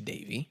Gypsy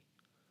Davy.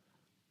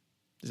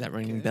 Does that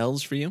ring any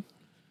bells for you?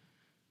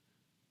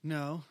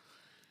 No.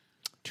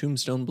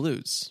 Tombstone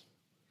Blues.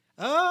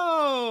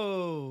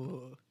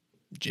 Oh!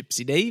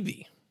 Gypsy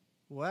Davy.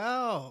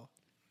 Wow.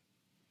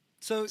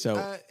 So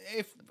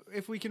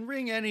if we can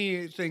wring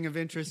anything of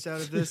interest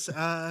out of this,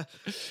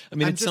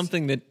 it's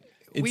something that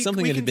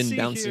had been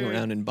bouncing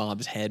around in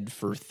Bob's head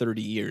for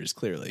 30 years,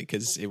 clearly,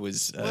 because it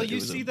was. You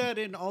see that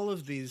in all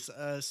of these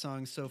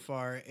songs so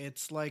far.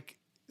 It's like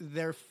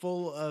they're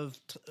full of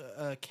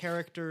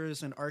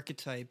characters and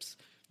archetypes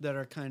that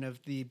are kind of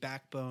the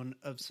backbone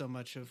of so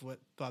much of what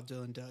Bob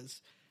Dylan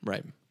does.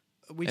 Right.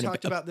 We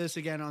talked about this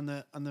again on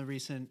the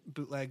recent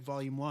Bootleg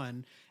Volume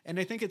 1, and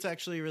I think it's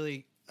actually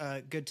really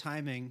good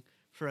timing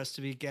for us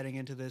to be getting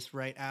into this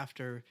right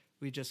after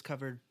we just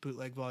covered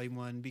Bootleg Volume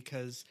 1,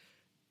 because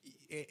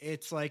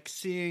it's like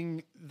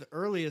seeing the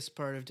earliest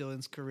part of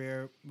Dylan's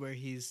career where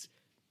he's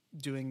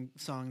doing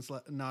songs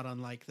not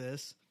unlike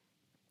this.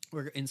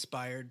 We're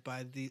inspired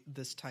by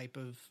this type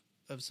of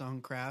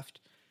songcraft.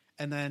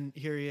 And then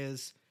here he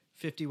is,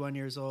 51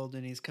 years old,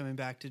 and he's coming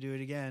back to do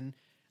it again.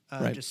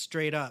 Right. Just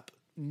straight up,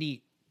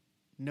 neat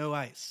no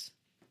ice.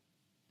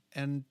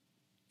 And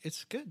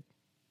it's good.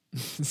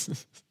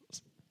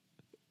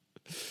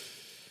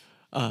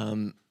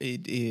 What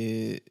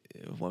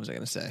was I going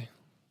to say?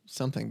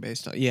 Something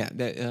based on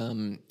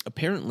that.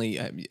 Apparently,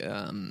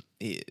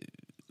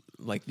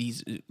 like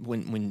these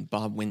when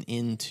Bob went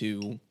in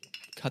to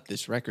cut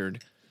this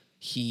record,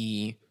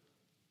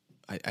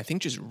 I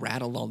think just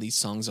rattled all these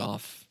songs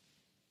off,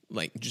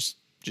 like just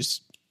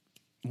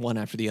one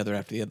after the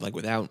other, like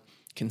without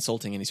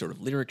consulting any sort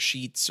of lyric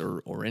sheets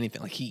or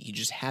anything. Like he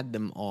just had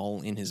them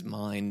all in his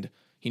mind.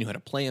 He knew how to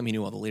play them. He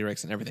knew all the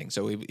lyrics and everything.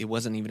 So it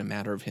wasn't even a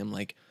matter of him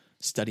like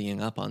studying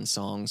up on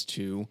songs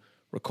to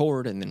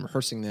record and then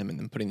rehearsing them and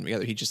then putting them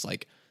together. He just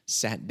like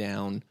sat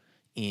down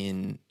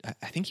in,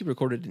 I think he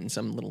recorded in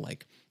some little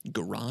like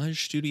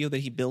garage studio that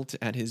he built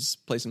at his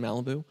place in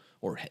Malibu,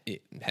 or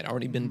it had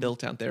already been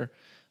built out there.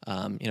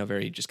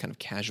 Very just kind of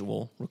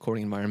casual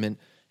recording environment.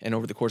 And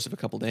over the course of a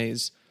couple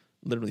days,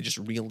 literally just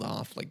reeled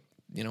off like,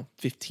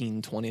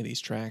 15, 20 of these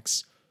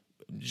tracks,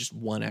 just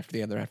one after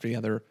the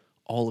other.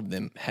 All of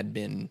them had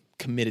been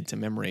committed to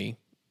memory.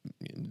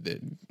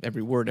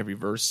 Every word, every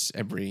verse,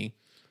 every,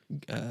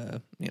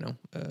 the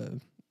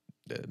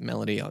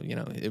melody,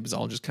 it was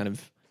all just kind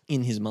of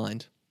in his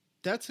mind.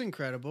 That's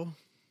incredible.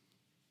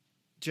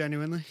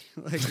 Genuinely.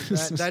 Like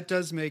that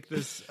does make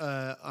this,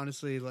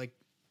 honestly, like,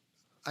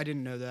 I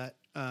didn't know that.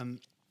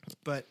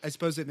 But I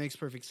suppose it makes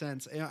perfect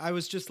sense. I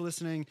was just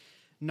listening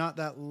not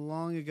that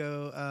long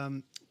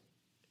ago,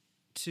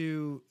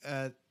 to,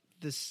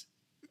 this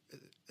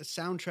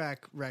soundtrack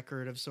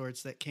record of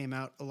sorts that came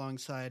out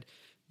alongside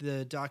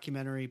the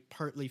documentary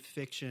Partly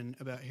Fiction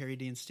about Harry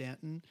Dean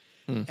Stanton.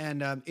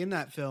 And in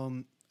that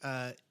film,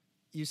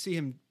 you see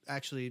him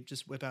actually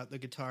just whip out the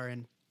guitar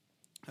and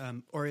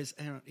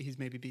he's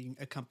maybe being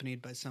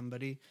accompanied by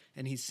somebody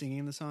and he's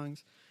singing the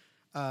songs,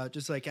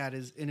 just like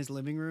in his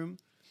living room.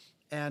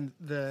 And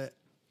the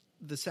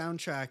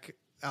soundtrack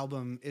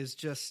album is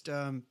just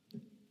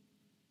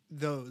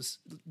those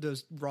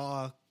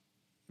raw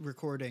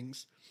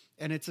recordings,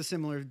 and it's a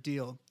similar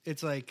deal.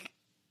 It's like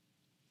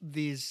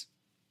these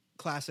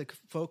classic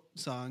folk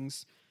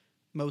songs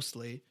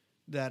mostly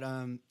that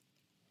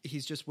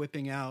he's just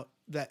whipping out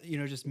that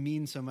just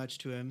mean so much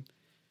to him,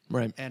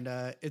 right? And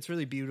it's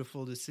really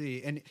beautiful to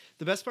see. And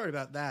the best part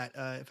about that,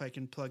 if I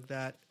can plug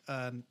that,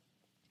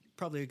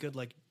 probably a good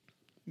like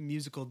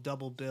musical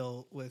double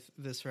bill with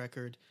this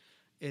record,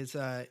 is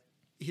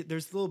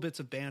there's little bits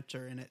of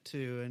banter in it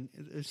too, and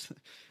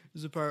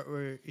there's a part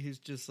where he's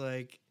just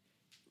like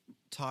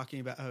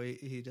talking about how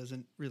he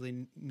doesn't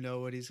really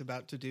know what he's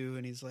about to do,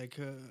 and he's like,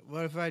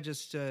 what if I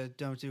just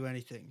don't do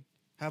anything?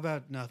 How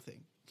about nothing?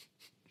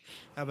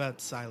 How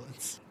about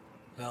silence?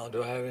 Now,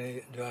 do I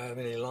have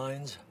any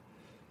lines?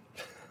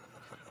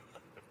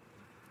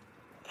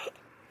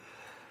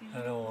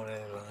 I don't want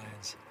any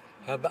lines.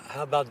 How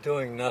about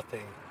doing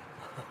nothing?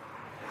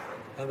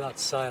 How about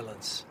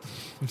silence?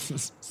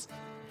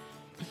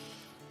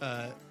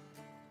 I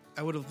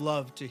would have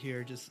loved to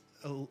hear just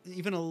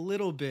even a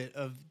little bit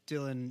of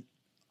Dylan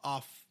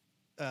off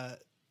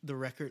the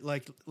record,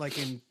 like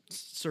in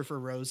Surfer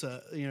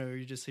Rosa.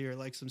 You just hear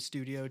like some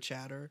studio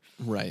chatter,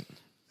 right,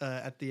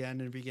 at the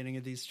end and beginning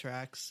of these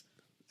tracks.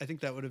 I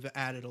think that would have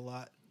added a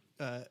lot,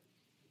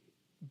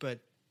 but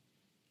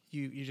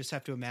you just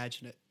have to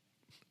imagine it.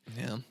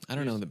 Yeah, I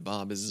don't know that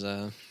Bob is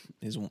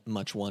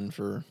much one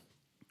for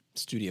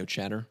studio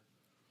chatter.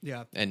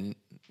 Yeah, and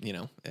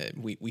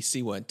we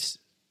see what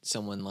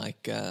someone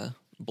like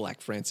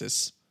Black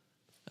Francis,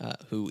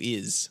 who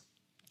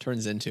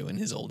turns into in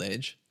his old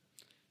age.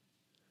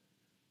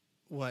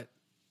 What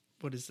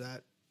is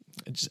that?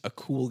 Just a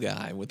cool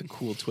guy with a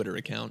cool Twitter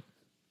account.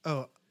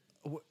 Oh,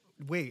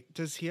 wait,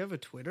 does he have a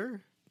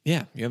Twitter?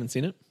 Yeah, you haven't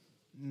seen it?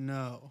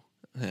 No.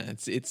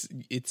 It's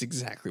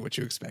exactly what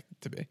you expect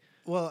it to be.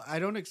 Well, I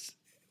don't.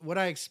 What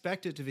I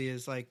expect it to be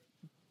is like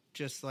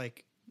just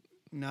like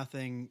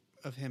nothing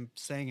of him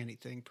saying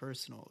anything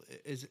personal.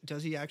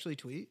 Does he actually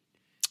tweet?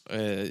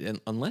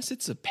 Unless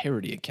it's a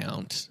parody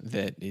account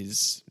that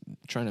is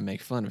trying to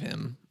make fun of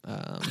him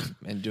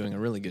and doing a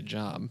really good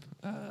job.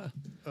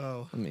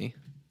 Let me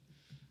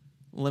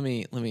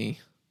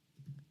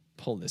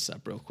pull this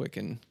up real quick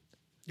and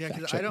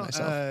because I don't.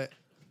 Myself.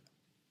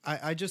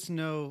 I just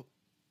know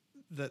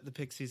that the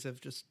Pixies have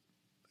just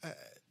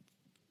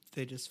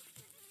they just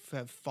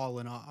have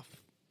fallen off.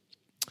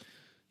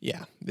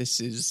 Yeah, this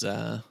is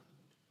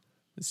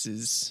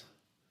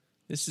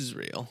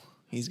real.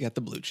 He's got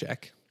the blue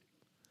check.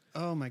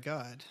 Oh my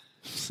God.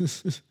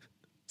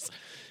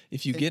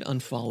 If you get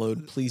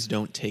unfollowed, please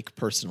don't take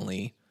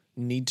personally.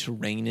 Need to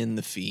rein in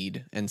the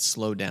feed and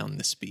slow down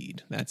the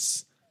speed.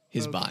 That's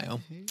his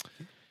bio.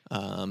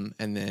 And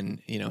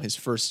then, his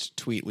first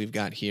tweet we've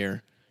got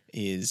here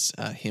is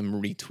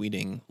him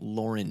retweeting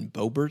Lauren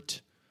Boebert,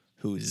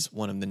 who's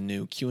one of the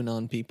new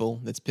QAnon people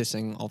that's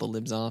pissing all the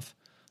libs off.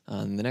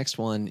 And the next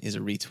one is a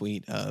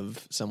retweet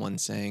of someone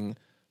saying,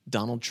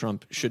 Donald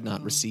Trump should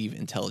not receive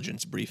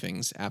intelligence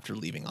briefings after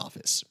leaving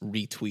office.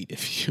 Retweet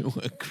if you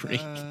agree.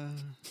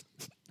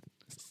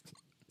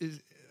 Is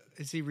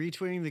he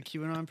retweeting the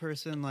QAnon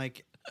person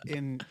like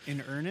in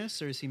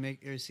earnest, or is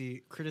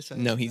he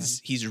criticizing? No,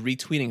 he's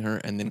retweeting her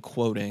and then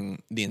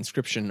quoting the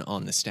inscription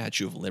on the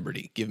Statue of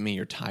Liberty. Give me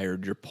your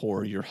tired, your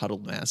poor, your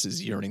huddled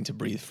masses yearning to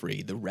breathe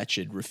free, the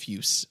wretched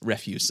refuse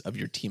of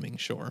your teeming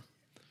shore.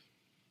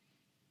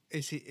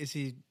 Is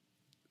he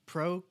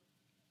pro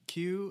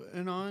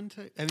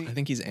QAnon? I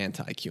think he's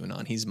anti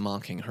QAnon. He's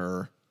mocking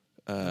her.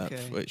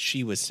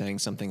 She was saying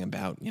something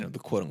about the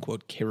quote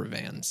unquote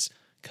caravans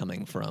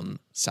coming from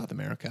South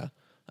America.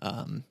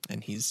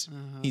 And he's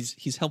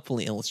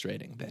helpfully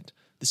illustrating that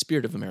the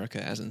spirit of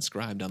America, as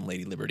inscribed on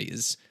Lady Liberty,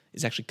 is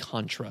actually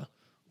contra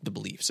the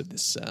beliefs of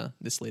this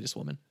latest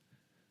woman.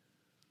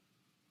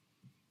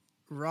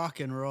 Rock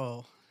and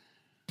roll.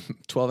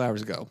 12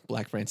 hours ago,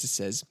 Black Francis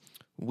says,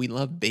 "We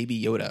love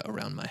Baby Yoda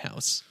around my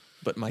house,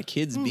 but my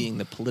kids, being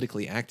the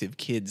politically active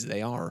kids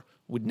they are,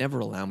 would never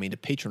allow me to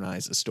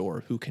patronize a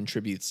store who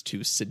contributes to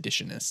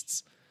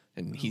seditionists."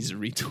 And he's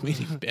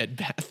retweeting Bed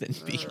Bath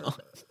and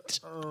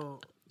Beyond.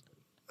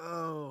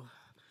 Oh,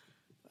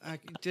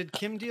 did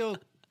Kim Deal?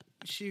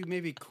 She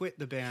maybe quit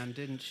the band,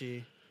 didn't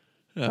she?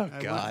 Oh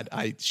God,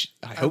 I hope she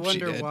did. I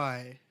wonder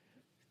why.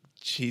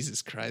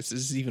 Jesus Christ, this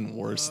is even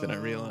worse than I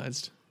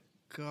realized.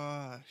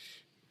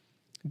 Gosh,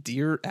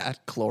 Dear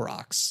at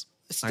Clorox,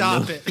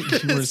 stop it!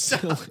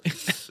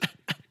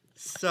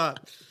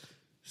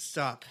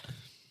 Stop.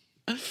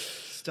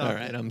 All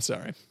right, I'm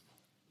sorry.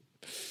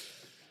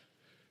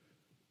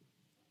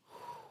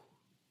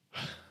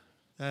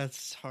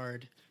 That's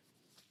hard.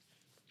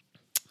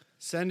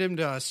 Send him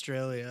to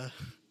Australia.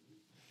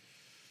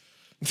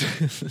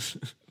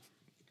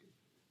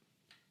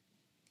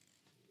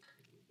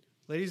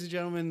 Ladies and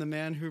gentlemen, the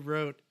man who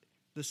wrote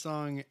the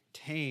song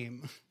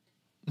Tame.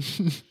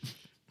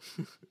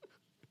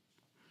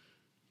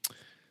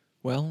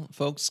 Well,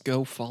 folks,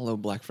 go follow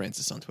Black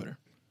Francis on Twitter.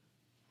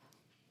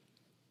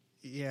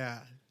 Yeah.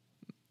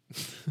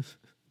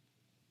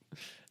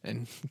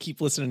 And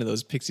keep listening to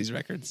those Pixies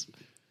records.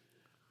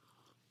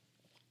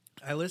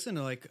 I listened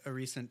to like a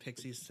recent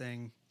Pixies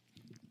thing,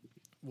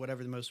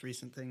 whatever the most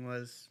recent thing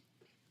was,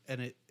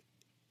 and it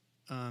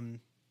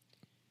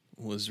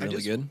was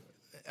really good.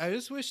 I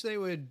just wish they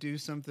would do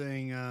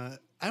something. I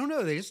don't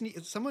know.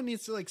 Someone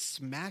needs to like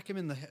smack him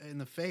in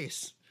the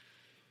face.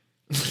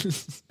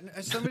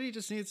 Somebody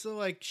just needs to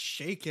like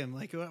shake him,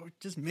 like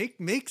just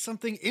make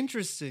something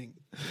interesting.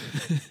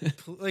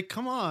 Like,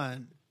 come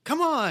on,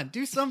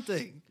 do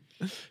something.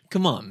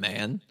 Come on,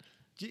 man.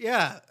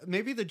 Yeah,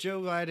 maybe the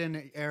Joe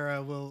Biden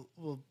era will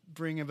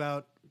bring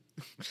about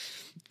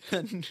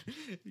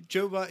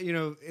Joe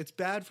Biden. It's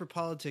bad for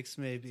politics,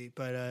 maybe,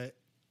 but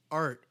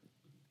art,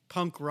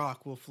 punk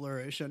rock will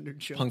flourish under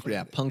Joe Biden.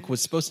 Yeah, punk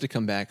was supposed to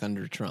come back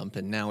under Trump,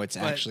 and now it's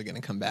actually going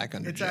to come back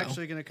under Joe. It's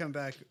actually going to come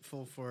back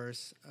full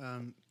force.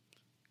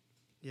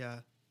 Yeah.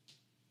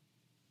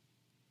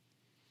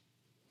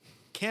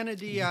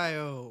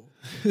 Canada-IO.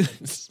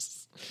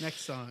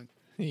 Next song.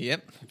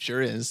 Yep,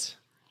 sure is.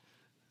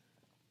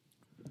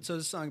 So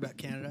this song about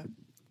Canada?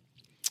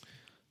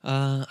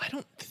 I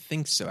don't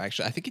think so,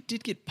 actually. I think it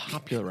did get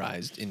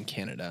popularized in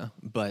Canada,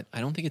 but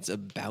I don't think it's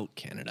about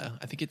Canada.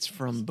 I think it's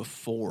from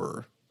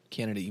before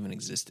Canada even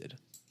existed.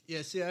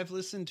 Yeah, see, I've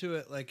listened to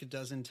it like a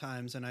dozen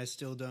times, and I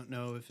still don't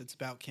know if it's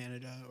about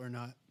Canada or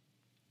not.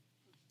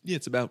 Yeah,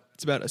 it's about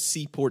a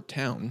seaport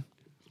town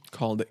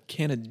called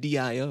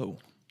Canada-IO.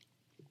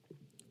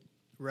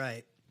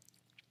 Right.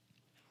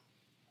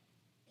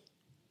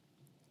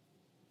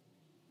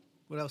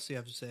 What else do you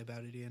have to say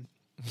about it, Ian?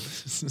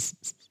 This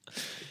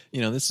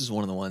is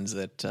one of the ones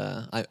that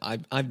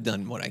I've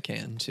done what I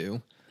can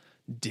to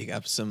dig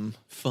up some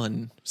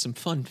fun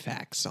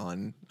facts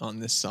on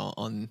this song,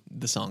 on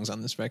the songs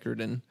on this record,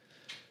 and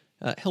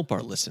help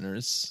our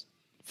listeners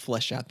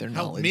flesh out their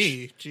knowledge. Help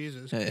me,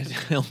 Jesus.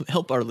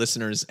 Help our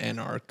listeners and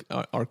our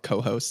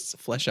co-hosts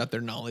flesh out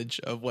their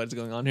knowledge of what's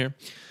going on here.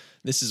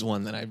 This is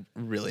one that I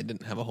really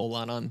didn't have a whole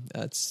lot on.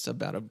 It's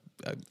about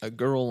a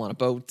girl on a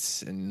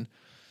boat, and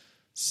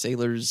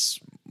sailors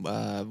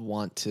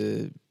want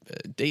to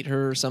date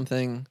her or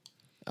something.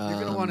 You're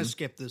going to want to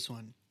skip this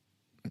one.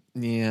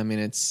 Yeah, I mean,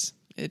 it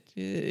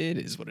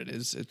is what it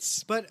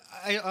is. But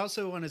I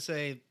also want to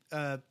say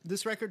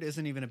this record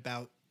isn't even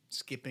about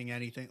skipping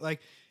anything. Like,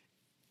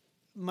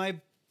 my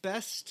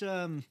best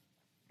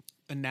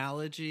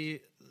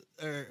analogy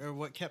or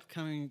what kept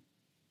coming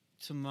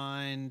to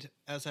mind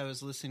as I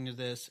was listening to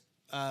this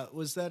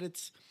was that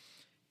it's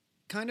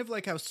kind of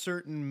like how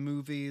certain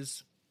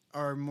movies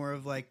are more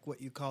of like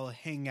what you call a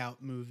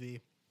hangout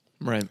movie.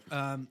 Right.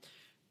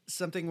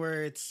 Something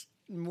where it's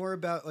more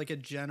about like a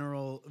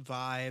general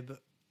vibe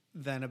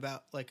than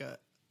about like a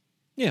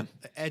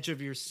edge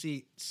of your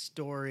seat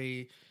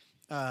story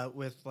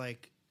with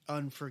like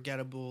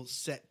unforgettable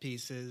set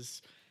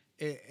pieces.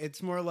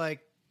 It's more like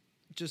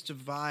just a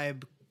vibescape.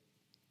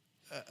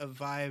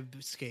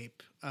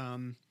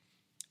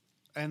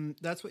 And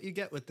that's what you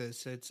get with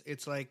this.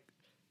 It's like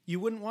you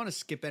wouldn't want to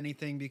skip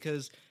anything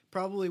because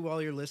probably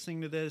while you're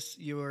listening to this,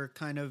 you're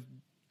kind of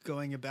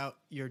going about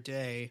your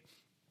day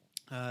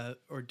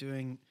or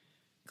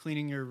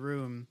cleaning your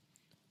room.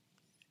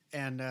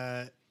 And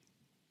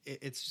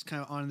it's just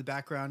kind of on in the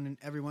background, and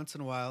every once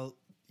in a while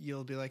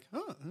you'll be like,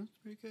 oh, that's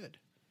pretty good.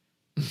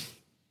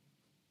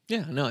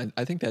 Yeah, no,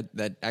 I think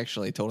that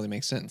actually totally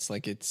makes sense.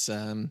 Like it's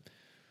not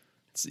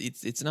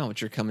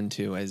what you're coming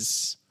to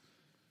as,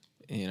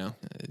 you know,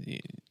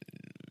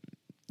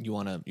 you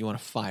want to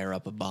fire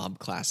up a Bob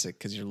classic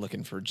because you're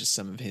looking for just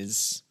some of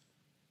his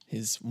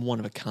one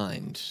of a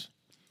kind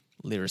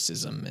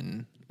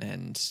lyricism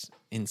and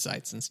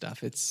insights and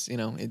stuff. It's, you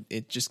know,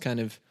 it just kind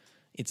of,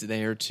 it's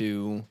there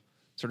to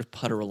sort of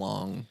putter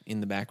along in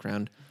the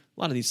background.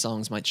 A lot of these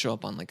songs might show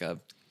up on like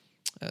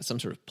some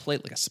sort of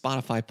like a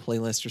Spotify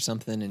playlist or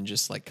something, and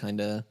just like kind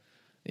of,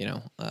 you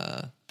know,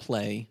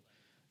 play,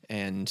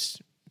 and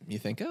you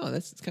think, oh,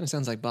 that kind of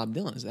sounds like Bob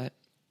Dylan. Is that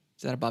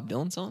a Bob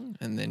Dylan song?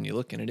 And then you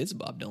look and it is a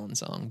Bob Dylan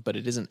song, but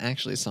it isn't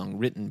actually a song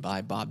written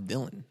by Bob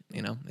Dylan.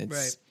 You know, it's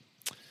right.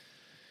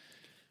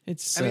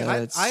 It's. I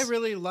mean, I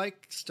really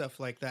like stuff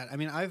like that. I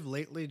mean, I've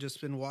lately just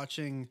been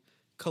watching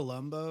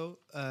Columbo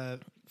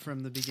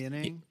from the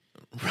beginning,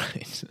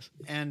 right,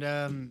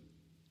 and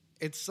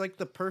it's like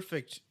the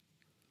perfect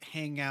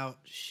hangout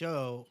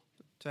show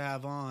to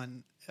have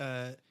on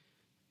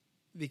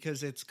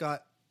because it's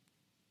got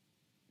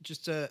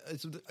just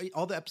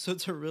all the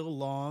episodes are real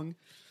long,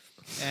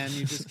 and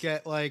you just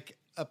get like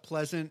a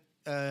pleasant.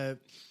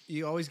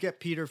 You always get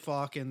Peter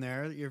Falk in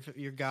there,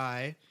 your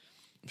guy.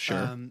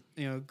 Sure.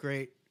 You know,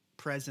 great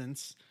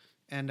presence,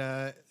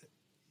 and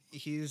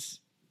he's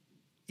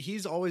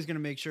always going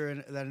to make sure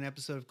that an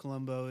episode of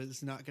Columbo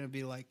is not going to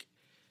be like,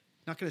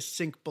 not going to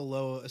sink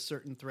below a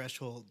certain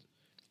threshold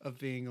of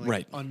being like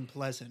right.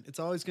 unpleasant. It's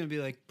always going to be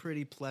like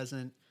pretty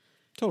pleasant.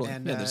 Totally.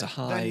 And, yeah, there's a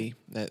high.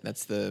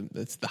 That's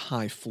the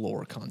high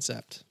floor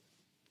concept.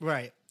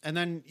 Right, and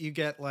then you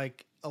get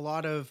like a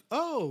lot of,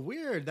 oh,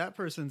 weird, that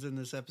person's in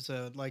this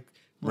episode. Like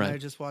when right. I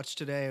just watched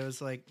today, it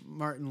was like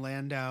Martin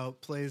Landau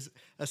plays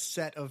a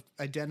set of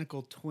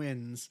identical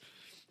twins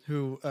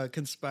who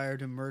conspire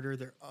to murder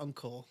their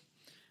uncle.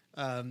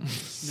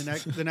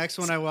 The next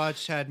one I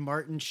watched had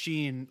Martin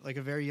Sheen, like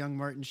a very young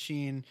Martin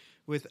Sheen,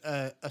 with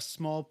a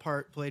small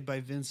part played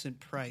by Vincent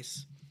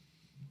Price.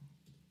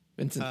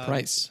 Vincent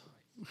Price.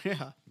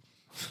 Yeah,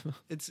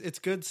 it's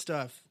good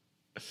stuff.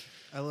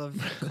 I love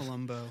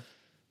Columbo.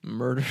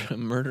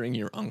 Murdering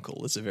your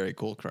uncle is a very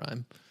cool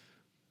crime.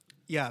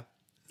 Yeah,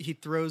 he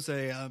throws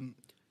a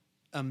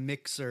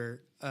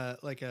mixer,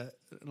 like an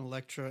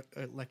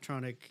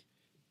electronic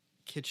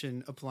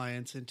kitchen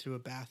appliance, into a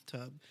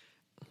bathtub.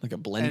 Like a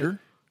blender? And,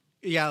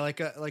 yeah, like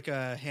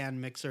a hand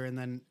mixer, and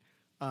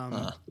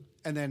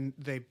then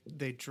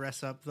they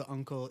dress up the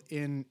uncle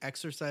in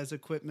exercise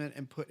equipment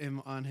and put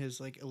him on his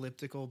like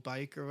elliptical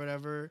bike or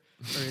whatever,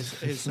 or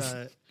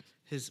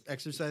his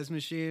exercise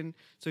machine.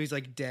 So he's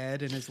like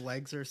dead and his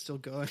legs are still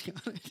going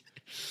on it,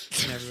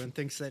 and everyone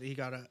thinks that he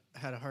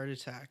had a heart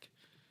attack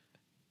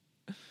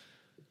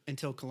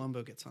until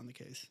Columbo gets on the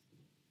case.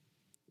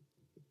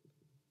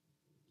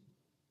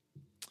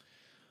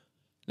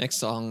 Next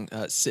song,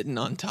 Sitting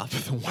on Top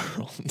of the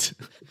World.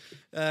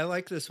 I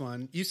like this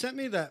one. You sent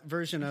me that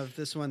version of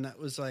this one that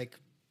was like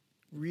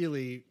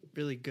really,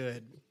 really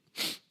good.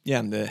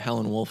 Yeah, the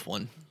Howlin' Wolf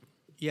one.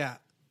 Yeah.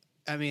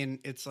 I mean,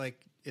 it's like,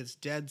 it's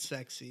dead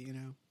sexy, you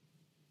know?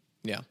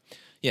 Yeah.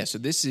 Yeah, so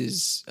this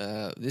is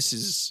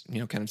you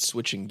know, kind of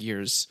switching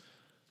gears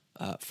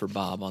for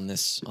Bob on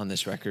this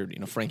record. You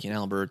know, Frankie and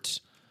Albert,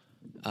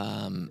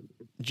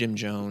 Jim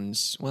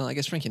Jones. Well, I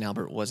guess Frankie and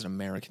Albert was an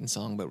American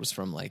song, but it was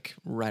from like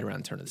right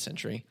around the turn of the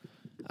century.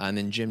 And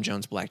then Jim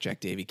Jones, Blackjack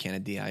Davy,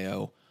 Canada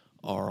D.I.O.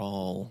 are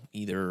all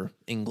either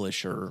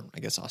English or I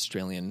guess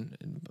Australian,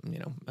 you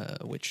know,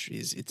 which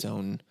is its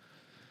own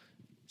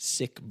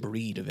sick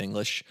breed of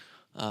English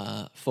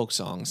folk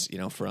songs, you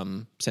know,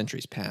 from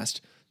centuries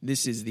past.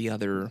 This is the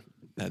other.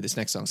 This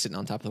next song, Sitting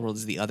on Top of the World,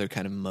 is the other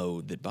kind of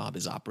mode that Bob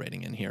is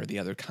operating in here. The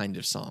other kind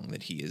of song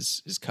that he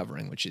is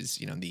covering, which is,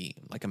 you know, the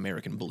like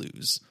American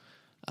blues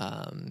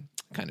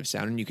kind of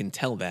sound, and you can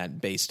tell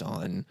that based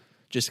on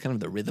just kind of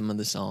the rhythm of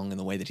the song and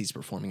the way that he's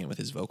performing it with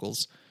his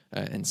vocals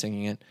and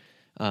singing it.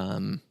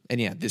 And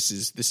yeah, this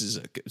is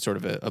a, sort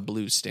of a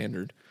blues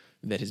standard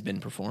that has been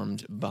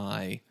performed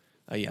by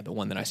the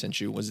one that I sent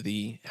you was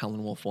the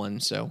Howlin' Wolf one.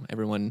 So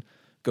everyone,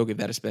 go give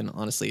that a spin.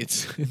 Honestly,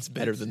 it's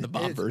better than the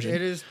Bob version.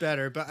 It is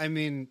better, but I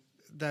mean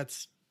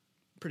that's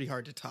pretty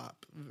hard to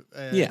top.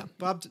 Yeah,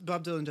 Bob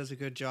Dylan does a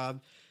good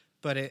job,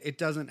 but it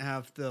doesn't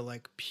have the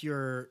like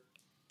pure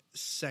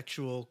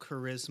sexual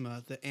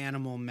charisma, the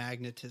animal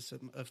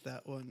magnetism of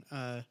that one.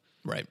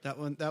 Right.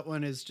 That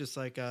one is just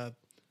like a,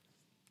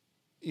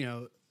 you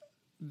know,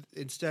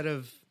 instead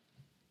of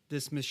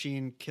this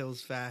machine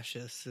kills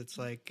fascists, it's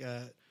like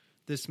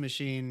this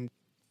machine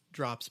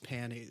drops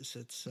panties.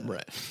 It's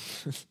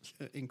right.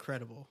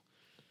 incredible.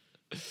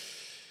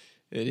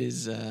 It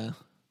is. There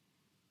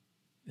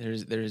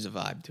is a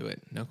vibe to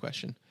it, no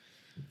question.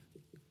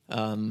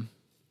 You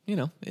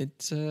know,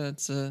 it's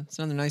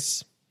another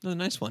nice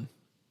one.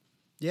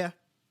 Yeah,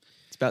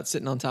 it's about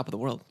sitting on top of the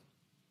world.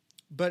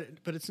 But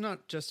it's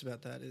not just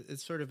about that.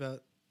 It's sort of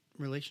about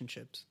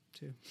relationships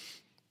too.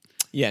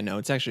 Yeah, no,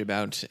 it's actually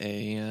about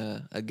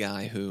a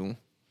guy who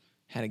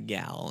had a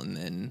gal, and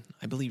then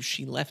I believe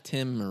she left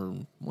him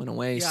or went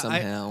away Yeah,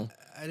 somehow.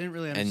 I didn't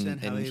really understand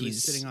how and he was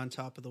he's- sitting on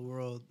top of the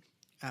world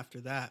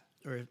after that,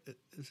 or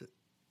is it?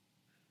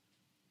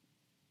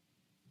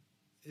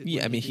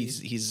 Yeah, I would mean, he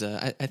be-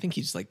 I think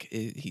he's like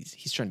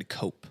he's trying to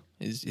cope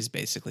is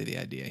basically the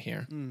idea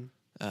here.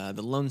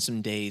 The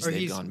lonesome days Or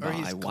they've he's- gone or by.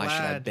 he's Why should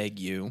I glad- beg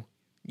you?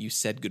 You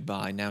said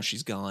goodbye. Now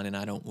she's gone, and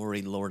I don't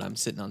worry, Lord. I'm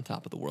sitting on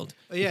top of the world.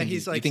 Oh, yeah, You think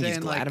he's like you think he's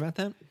saying, glad like- about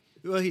that?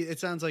 Well, it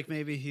sounds like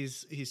maybe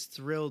he's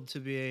thrilled to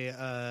be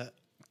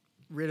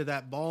rid of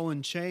that ball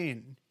and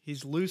chain.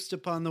 He's loosed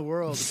upon the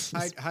world.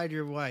 Hide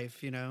your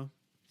wife. You know,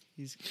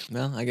 he's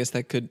Well, I guess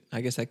that could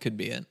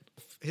be it.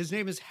 his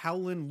name is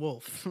Howlin'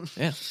 Wolf.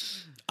 Yeah.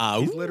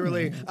 He's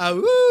literally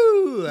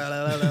woo. La,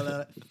 la, la,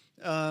 la,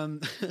 la.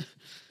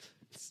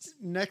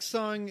 Next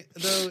song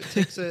though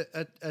takes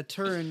a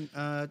turn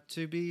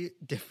to be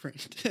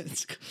different.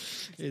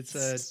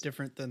 It's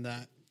different than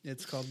that.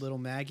 It's called Little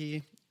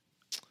Maggie.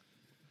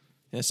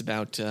 It's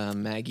about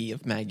Maggie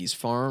of Maggie's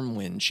Farm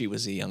when she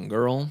was a young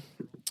girl.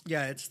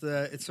 Yeah, it's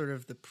sort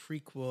of the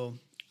prequel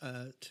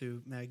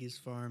to Maggie's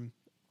Farm.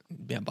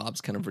 Yeah,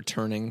 Bob's kind of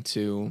returning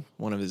to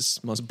one of his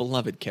most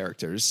beloved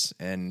characters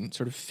and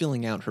sort of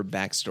filling out her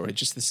backstory,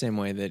 just the same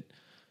way that,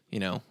 you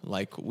know,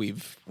 like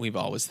we've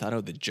always thought,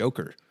 oh, the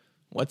Joker,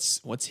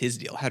 what's his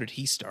deal? How did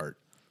he start?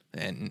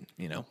 And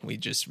you know, we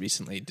just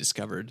recently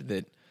discovered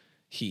that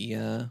he,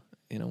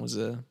 was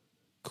a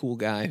cool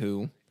guy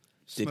who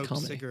did Smoked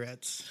comedy.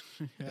 cigarettes.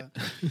 Yeah.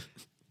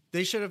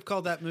 They should have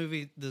called that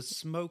movie The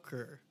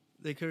Smoker.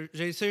 They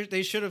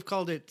should have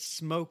called it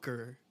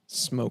Smoker.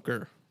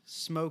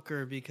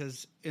 Smoker,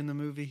 because in the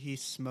movie he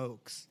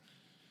smokes.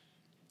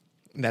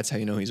 That's how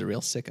you know he's a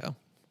real sicko.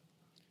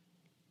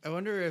 I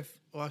wonder if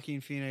Joaquin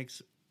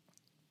Phoenix,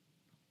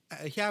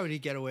 how would he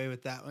get away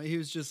with that? He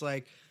was just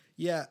like,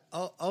 yeah,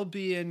 I'll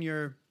be in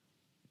your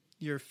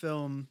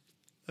film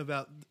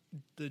about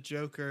the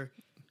Joker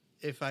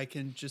if I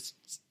can just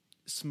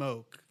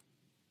smoke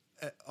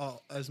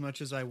as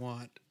much as I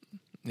want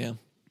Yeah.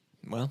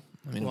 Well,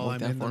 I mean, it while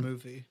worked I'm out in for the him.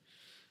 movie.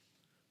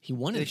 He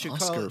won an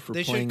Oscar for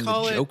they playing should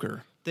call the it-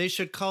 Joker. They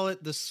should call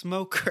it The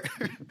Smoker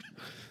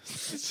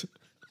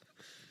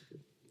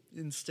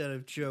instead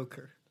of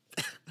Joker.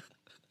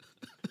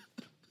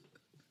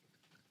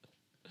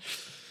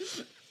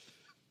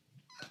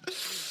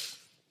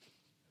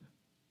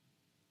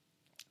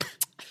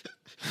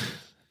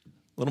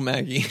 Little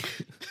Maggie.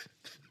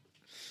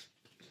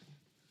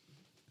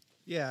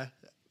 Yeah.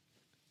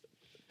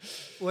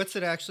 What's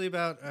it actually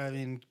about? I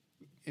mean,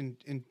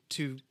 in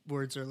 2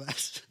 words or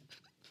less.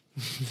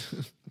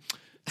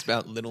 It's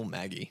about Little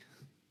Maggie.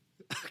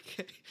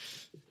 Okay.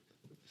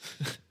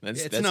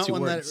 That's It's not 2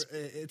 one words.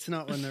 it's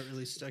not one that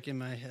really stuck in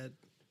my head.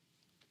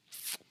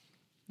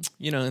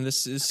 You know, and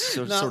this is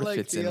Not sort of like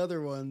fits the in.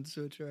 other ones,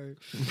 which are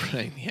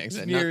Right, yeah,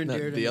 exactly. near and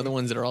dear to the me. other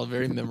ones that are all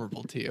very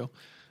memorable to you.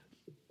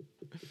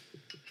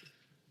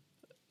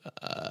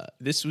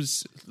 This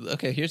was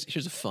okay. Here's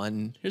a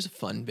fun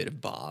bit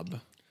of Bob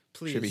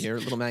Please. trivia here.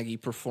 Little Maggie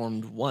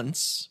performed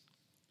once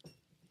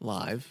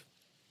live,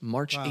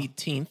 March Wow.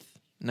 18th,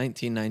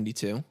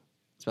 1992.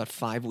 It's about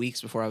 5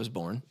 weeks before I was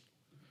born.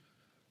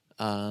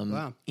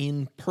 Wow.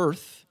 In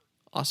Perth,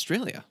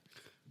 Australia.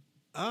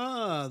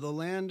 Ah, the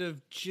land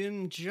of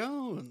Jim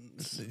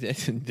Jones.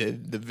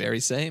 the very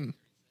same.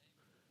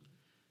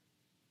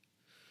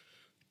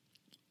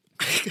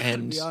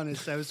 And To be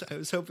honest, I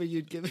was hoping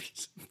you'd give me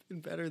something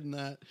better than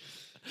that.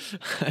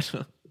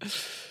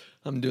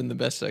 I'm doing the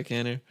best I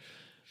can here.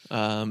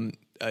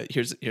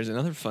 Here's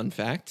another fun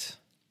fact.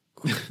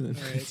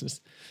 This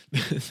is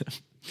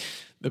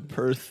the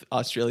Perth,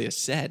 Australia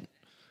set,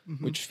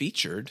 which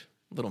featured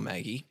Little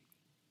Maggie.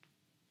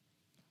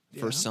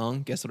 First Yeah.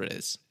 song, guess what it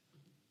is?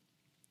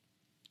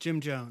 Jim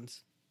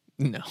Jones.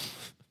 No,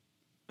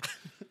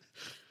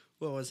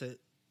 What was it?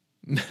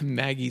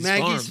 Maggie's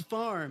Maggie's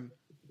Farm. Farm.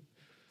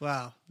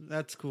 Wow,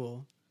 that's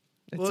cool.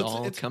 It's Well,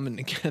 all coming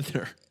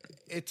together.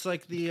 It's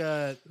like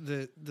the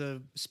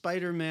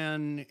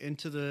Spider-Man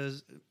into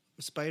the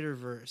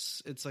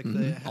Spider-Verse. It's like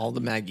All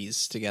the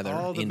Maggies together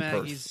all the in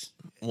Maggies.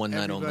 Perth. One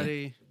night only.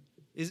 Everybody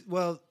is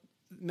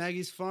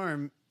Maggie's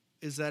Farm.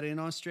 Is that in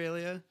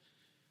Australia?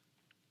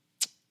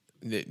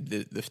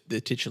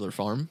 The titular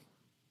farm.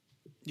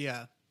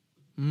 Yeah.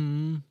 I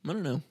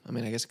don't know. I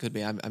mean, I guess it could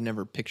be. I've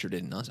never pictured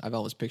it in us. I've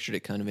always pictured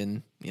it kind of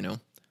in,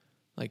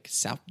 like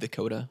South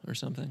Dakota or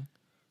something.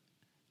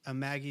 A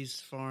Maggie's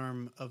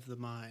Farm of the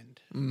Mind.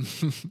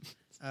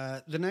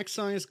 The next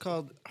song is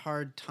called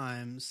Hard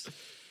Times.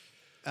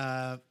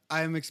 I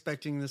am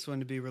expecting this one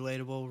to be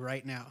relatable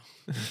right now.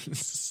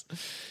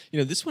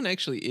 This one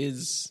actually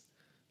is.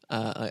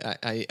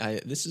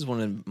 This is one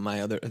of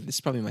my other. This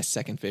is probably my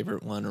second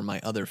favorite one, or my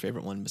other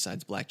favorite one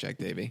besides Blackjack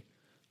Davy,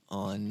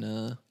 on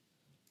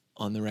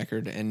the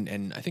record,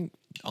 and I think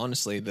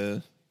honestly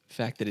the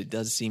fact that it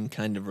does seem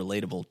kind of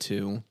relatable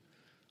to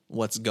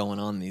what's going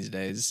on these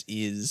days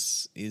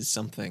is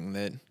something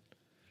that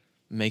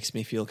makes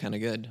me feel kind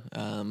of good.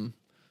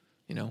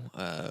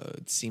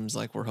 It seems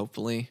like we're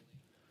hopefully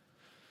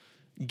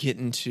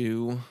getting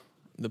to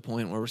the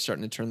point where we're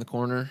starting to turn the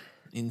corner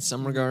in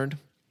some regard,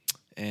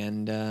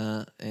 and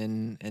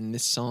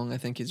this song I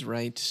think is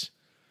right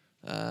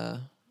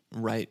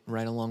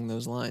along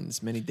those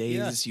lines. Many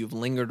days you've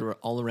lingered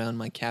all around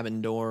my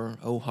cabin door.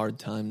 Oh, hard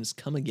times,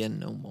 come again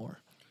no more.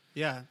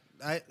 Yeah,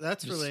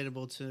 that's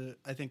relatable to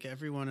I think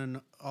everyone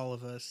and all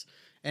of us,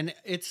 and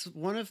it's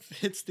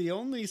the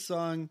only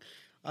song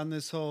on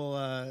this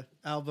whole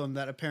album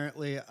that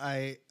apparently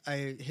I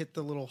hit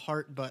the little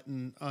heart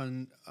button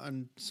on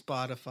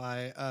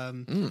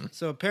Spotify.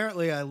 So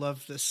apparently I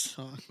love this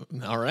song.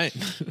 All right.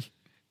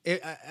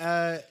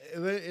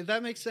 That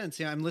makes sense.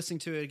 Yeah, I'm listening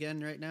to it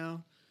again right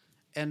now,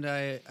 and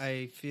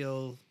I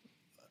feel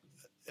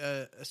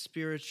a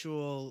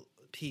spiritual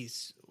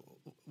peace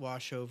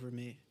wash over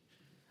me.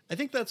 I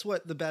think that's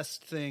what the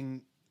best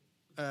thing,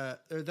 or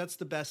that's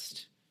the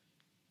best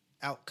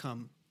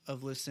outcome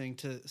of listening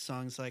to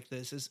songs like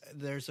this is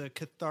there's a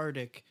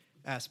cathartic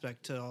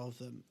aspect to all of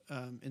them.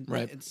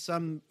 And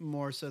some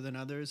more so than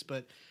others,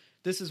 but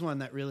this is one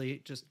that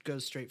really just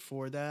goes straight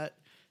for that.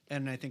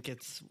 And I think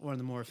it's one of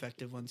the more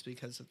effective ones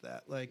because of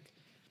that. Like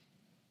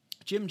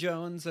Jim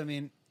Jones, I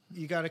mean,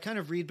 you got to kind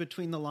of read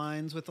between the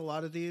lines with a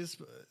lot of these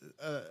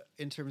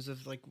in terms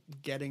of like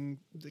getting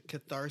the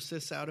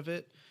catharsis out of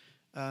it.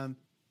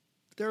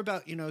 They're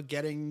about,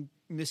 getting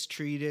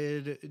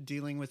mistreated,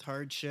 dealing with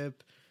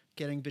hardship,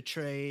 getting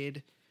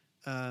betrayed.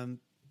 And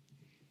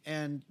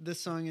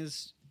this song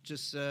is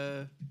just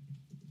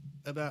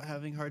about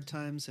having hard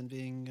times and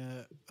being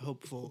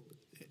hopeful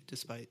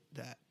despite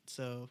that.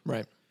 So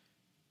right.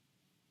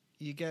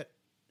 You get,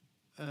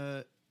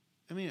 I'm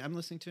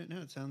listening to it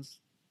now. It sounds,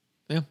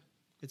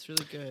 it's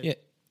really good. Yeah.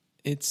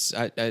 It's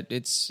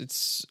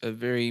a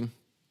very,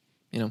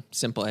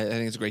 simple. I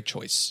think it's a great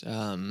choice.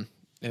 The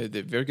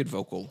very good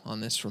vocal on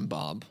this from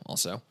Bob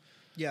also.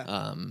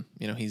 Yeah.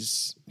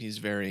 He's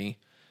very,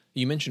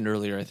 you mentioned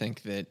earlier, I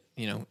think that,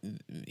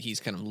 he's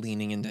kind of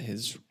leaning into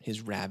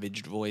his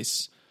ravaged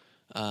voice,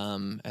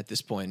 at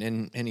this point.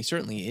 And he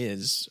certainly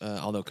is,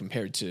 although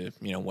compared to,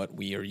 what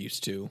we are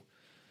used to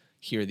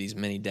here these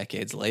many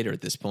decades later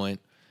at this point,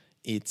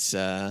 this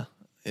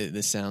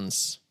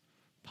sounds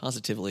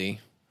positively,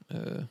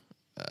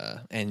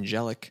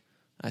 angelic,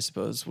 I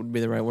suppose would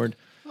be the right word.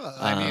 Well,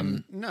 I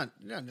mean, not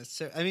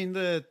necessarily. I mean,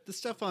 the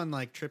stuff on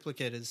like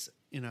Triplicate is,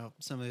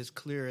 some of his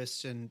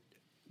clearest and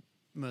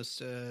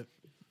most.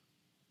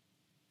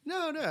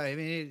 No. I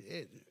mean,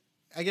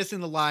 I guess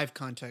in the live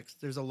context,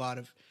 there's a lot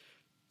of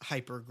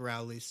hyper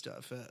growly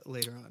stuff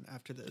later on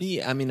after this.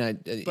 Yeah, I mean,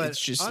 but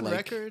it's just on like,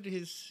 record,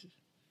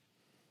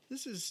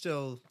 this is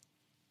still.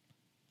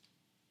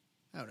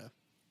 I don't know.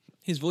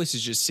 His voice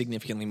is just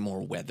significantly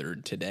more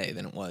weathered today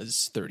than it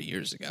was 30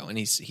 years ago, and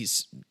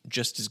he's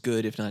just as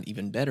good, if not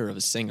even better, of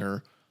a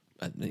singer,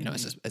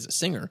 as a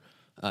singer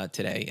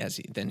today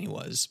than he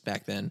was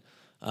back then.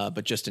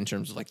 But just in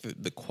terms of like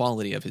the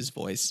quality of his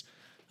voice,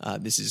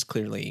 this is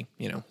clearly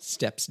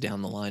steps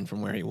down the line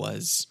from where he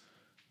was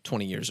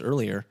 20 years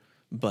earlier.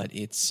 But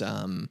it's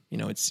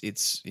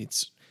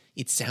it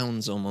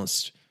sounds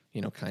almost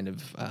kind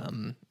of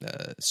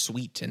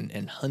sweet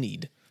and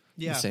honeyed.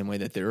 Yeah. The same way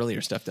that the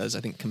earlier stuff does,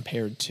 I think,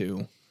 compared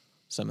to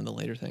some of the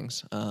later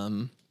things.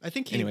 I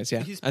think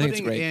he's putting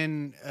it's great.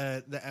 in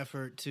the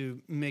effort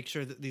to make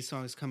sure that these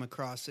songs come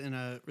across in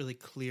a really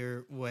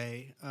clear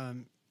way,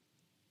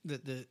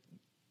 that the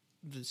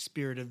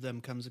spirit of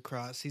them comes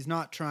across. He's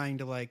not trying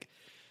to like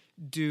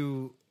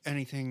do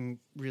anything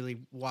really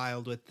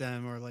wild with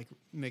them or like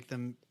make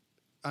them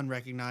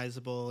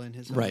unrecognizable in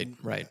his own,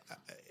 right.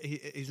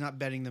 He's not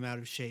bending them out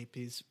of shape.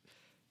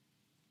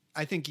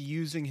 I think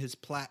using his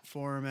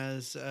platform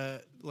as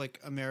like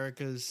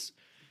America's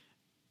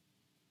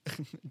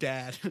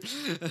dad,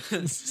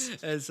 as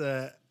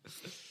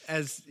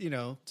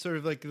sort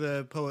of like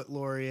the poet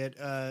laureate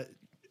of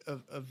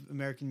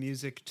American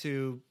music,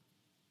 to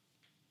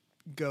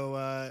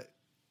go,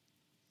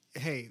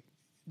 hey,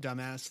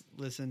 dumbass,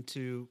 listen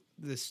to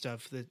this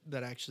stuff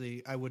that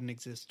actually I wouldn't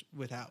exist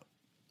without.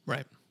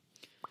 Right.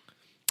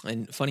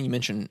 And funny you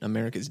mention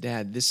America's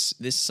dad. This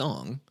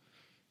song,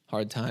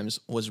 Hard Times,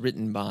 was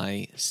written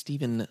by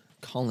Stephen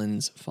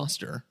Collins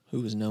Foster,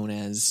 who is known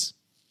as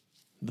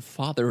the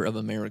father of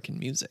American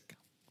music.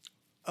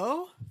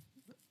 Oh?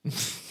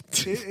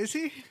 Is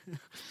he?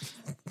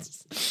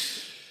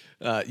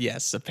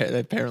 Yes,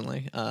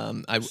 apparently.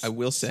 I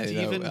will say,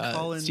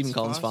 Stephen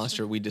Collins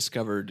Foster, we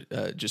discovered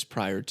just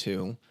prior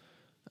to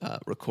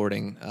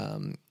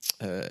recording,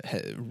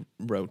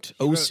 wrote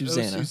Oh,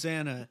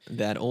 Susanna,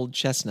 that old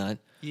chestnut.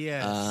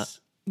 Yes.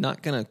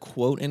 Not going to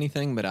quote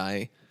anything, but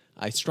I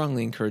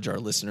strongly encourage our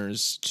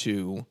listeners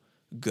to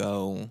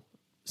go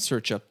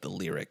search up the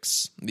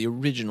lyrics, the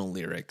original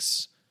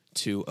lyrics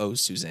to Oh,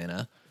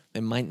 Susanna.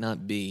 They might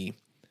not be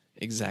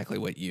exactly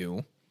what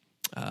you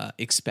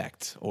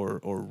expect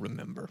or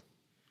remember.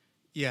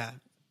 Yeah.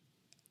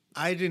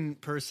 I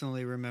didn't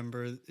personally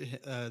remember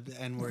the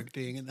N-word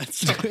being in that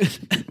song.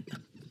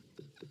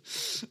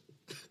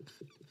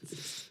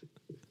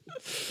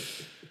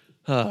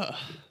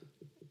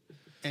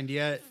 And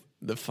yet...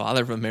 The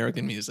father of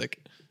American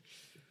music.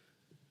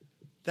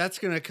 That's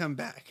going to come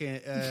back.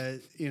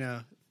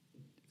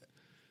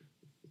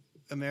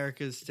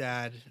 America's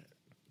dad,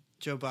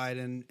 Joe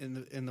Biden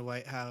in the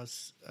White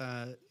House.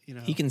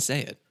 He can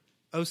say it.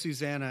 Oh,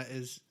 Susanna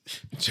is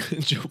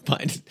Joe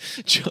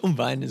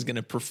Biden is going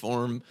to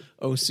perform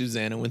 "Oh,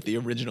 Susanna" with the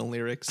original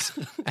lyrics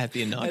at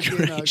the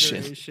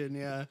inauguration.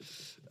 Yeah.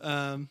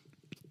 And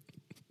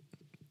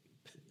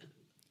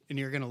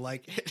you're going to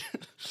like it.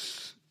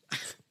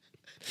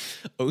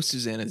 "Oh,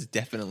 Susanna" is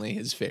definitely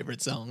his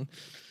favorite song.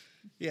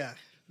 Yeah.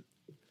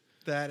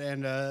 That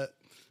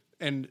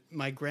and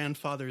my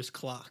grandfather's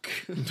clock.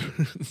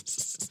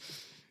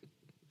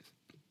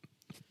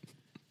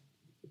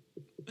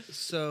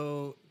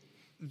 So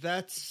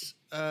that's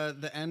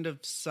the end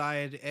of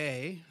side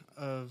A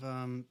of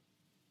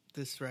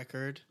this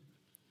record.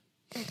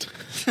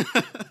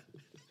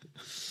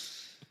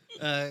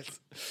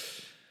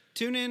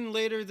 Tune in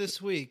later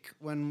this week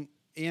when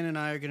Ian and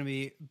I are going to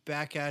be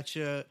back at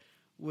you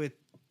with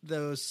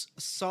those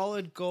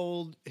solid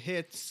gold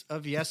hits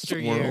of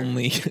yesteryear.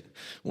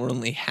 We're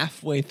only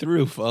halfway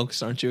through,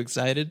 folks. Aren't you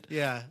excited?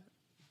 Yeah.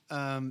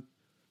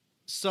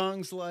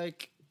 Songs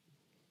like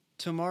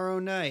Tomorrow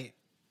Night,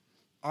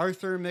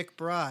 Arthur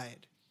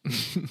McBride,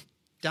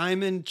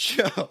 Diamond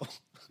Joe.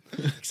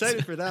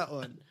 Excited for that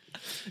one.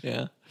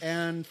 Yeah.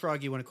 And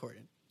Froggy One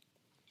Accordion.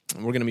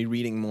 We're going to be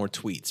reading more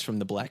tweets from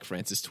the Black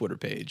Francis Twitter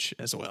page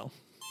as well.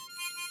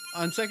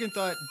 On second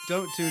thought,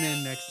 don't tune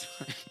in next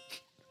time.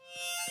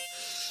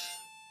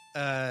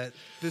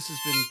 This has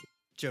been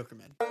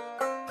Jokerman.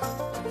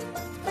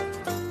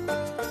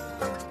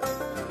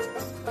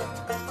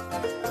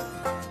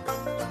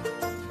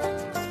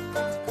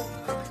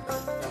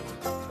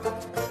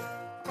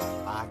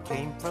 I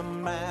came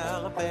from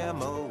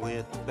Alabama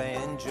with a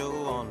banjo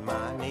on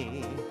my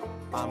knee.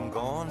 I'm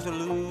going to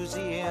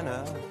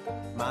Louisiana,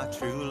 my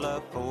true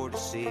love for to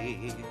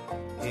see.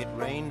 It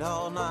rained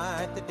all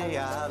night the day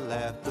I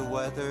left, the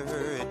weather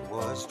it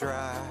was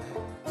dry.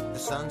 The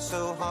sun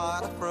so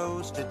hot I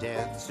froze to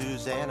death.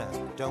 Susanna,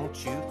 don't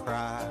you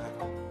cry.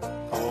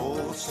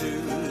 Oh,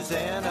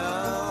 Susanna,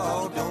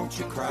 oh, don't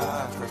you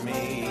cry for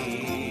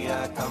me.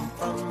 I come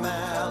from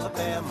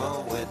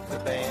Alabama with the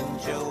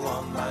banjo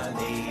on my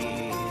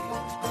knee.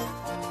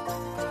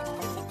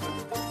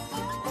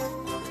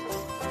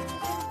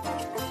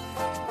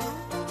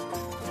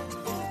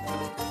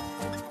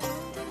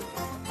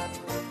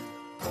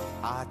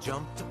 I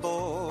jumped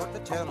aboard the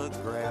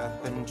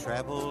telegraph and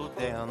traveled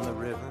down the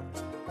river.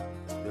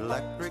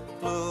 Electric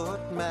fluid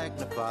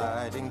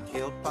magnified and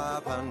killed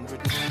 500.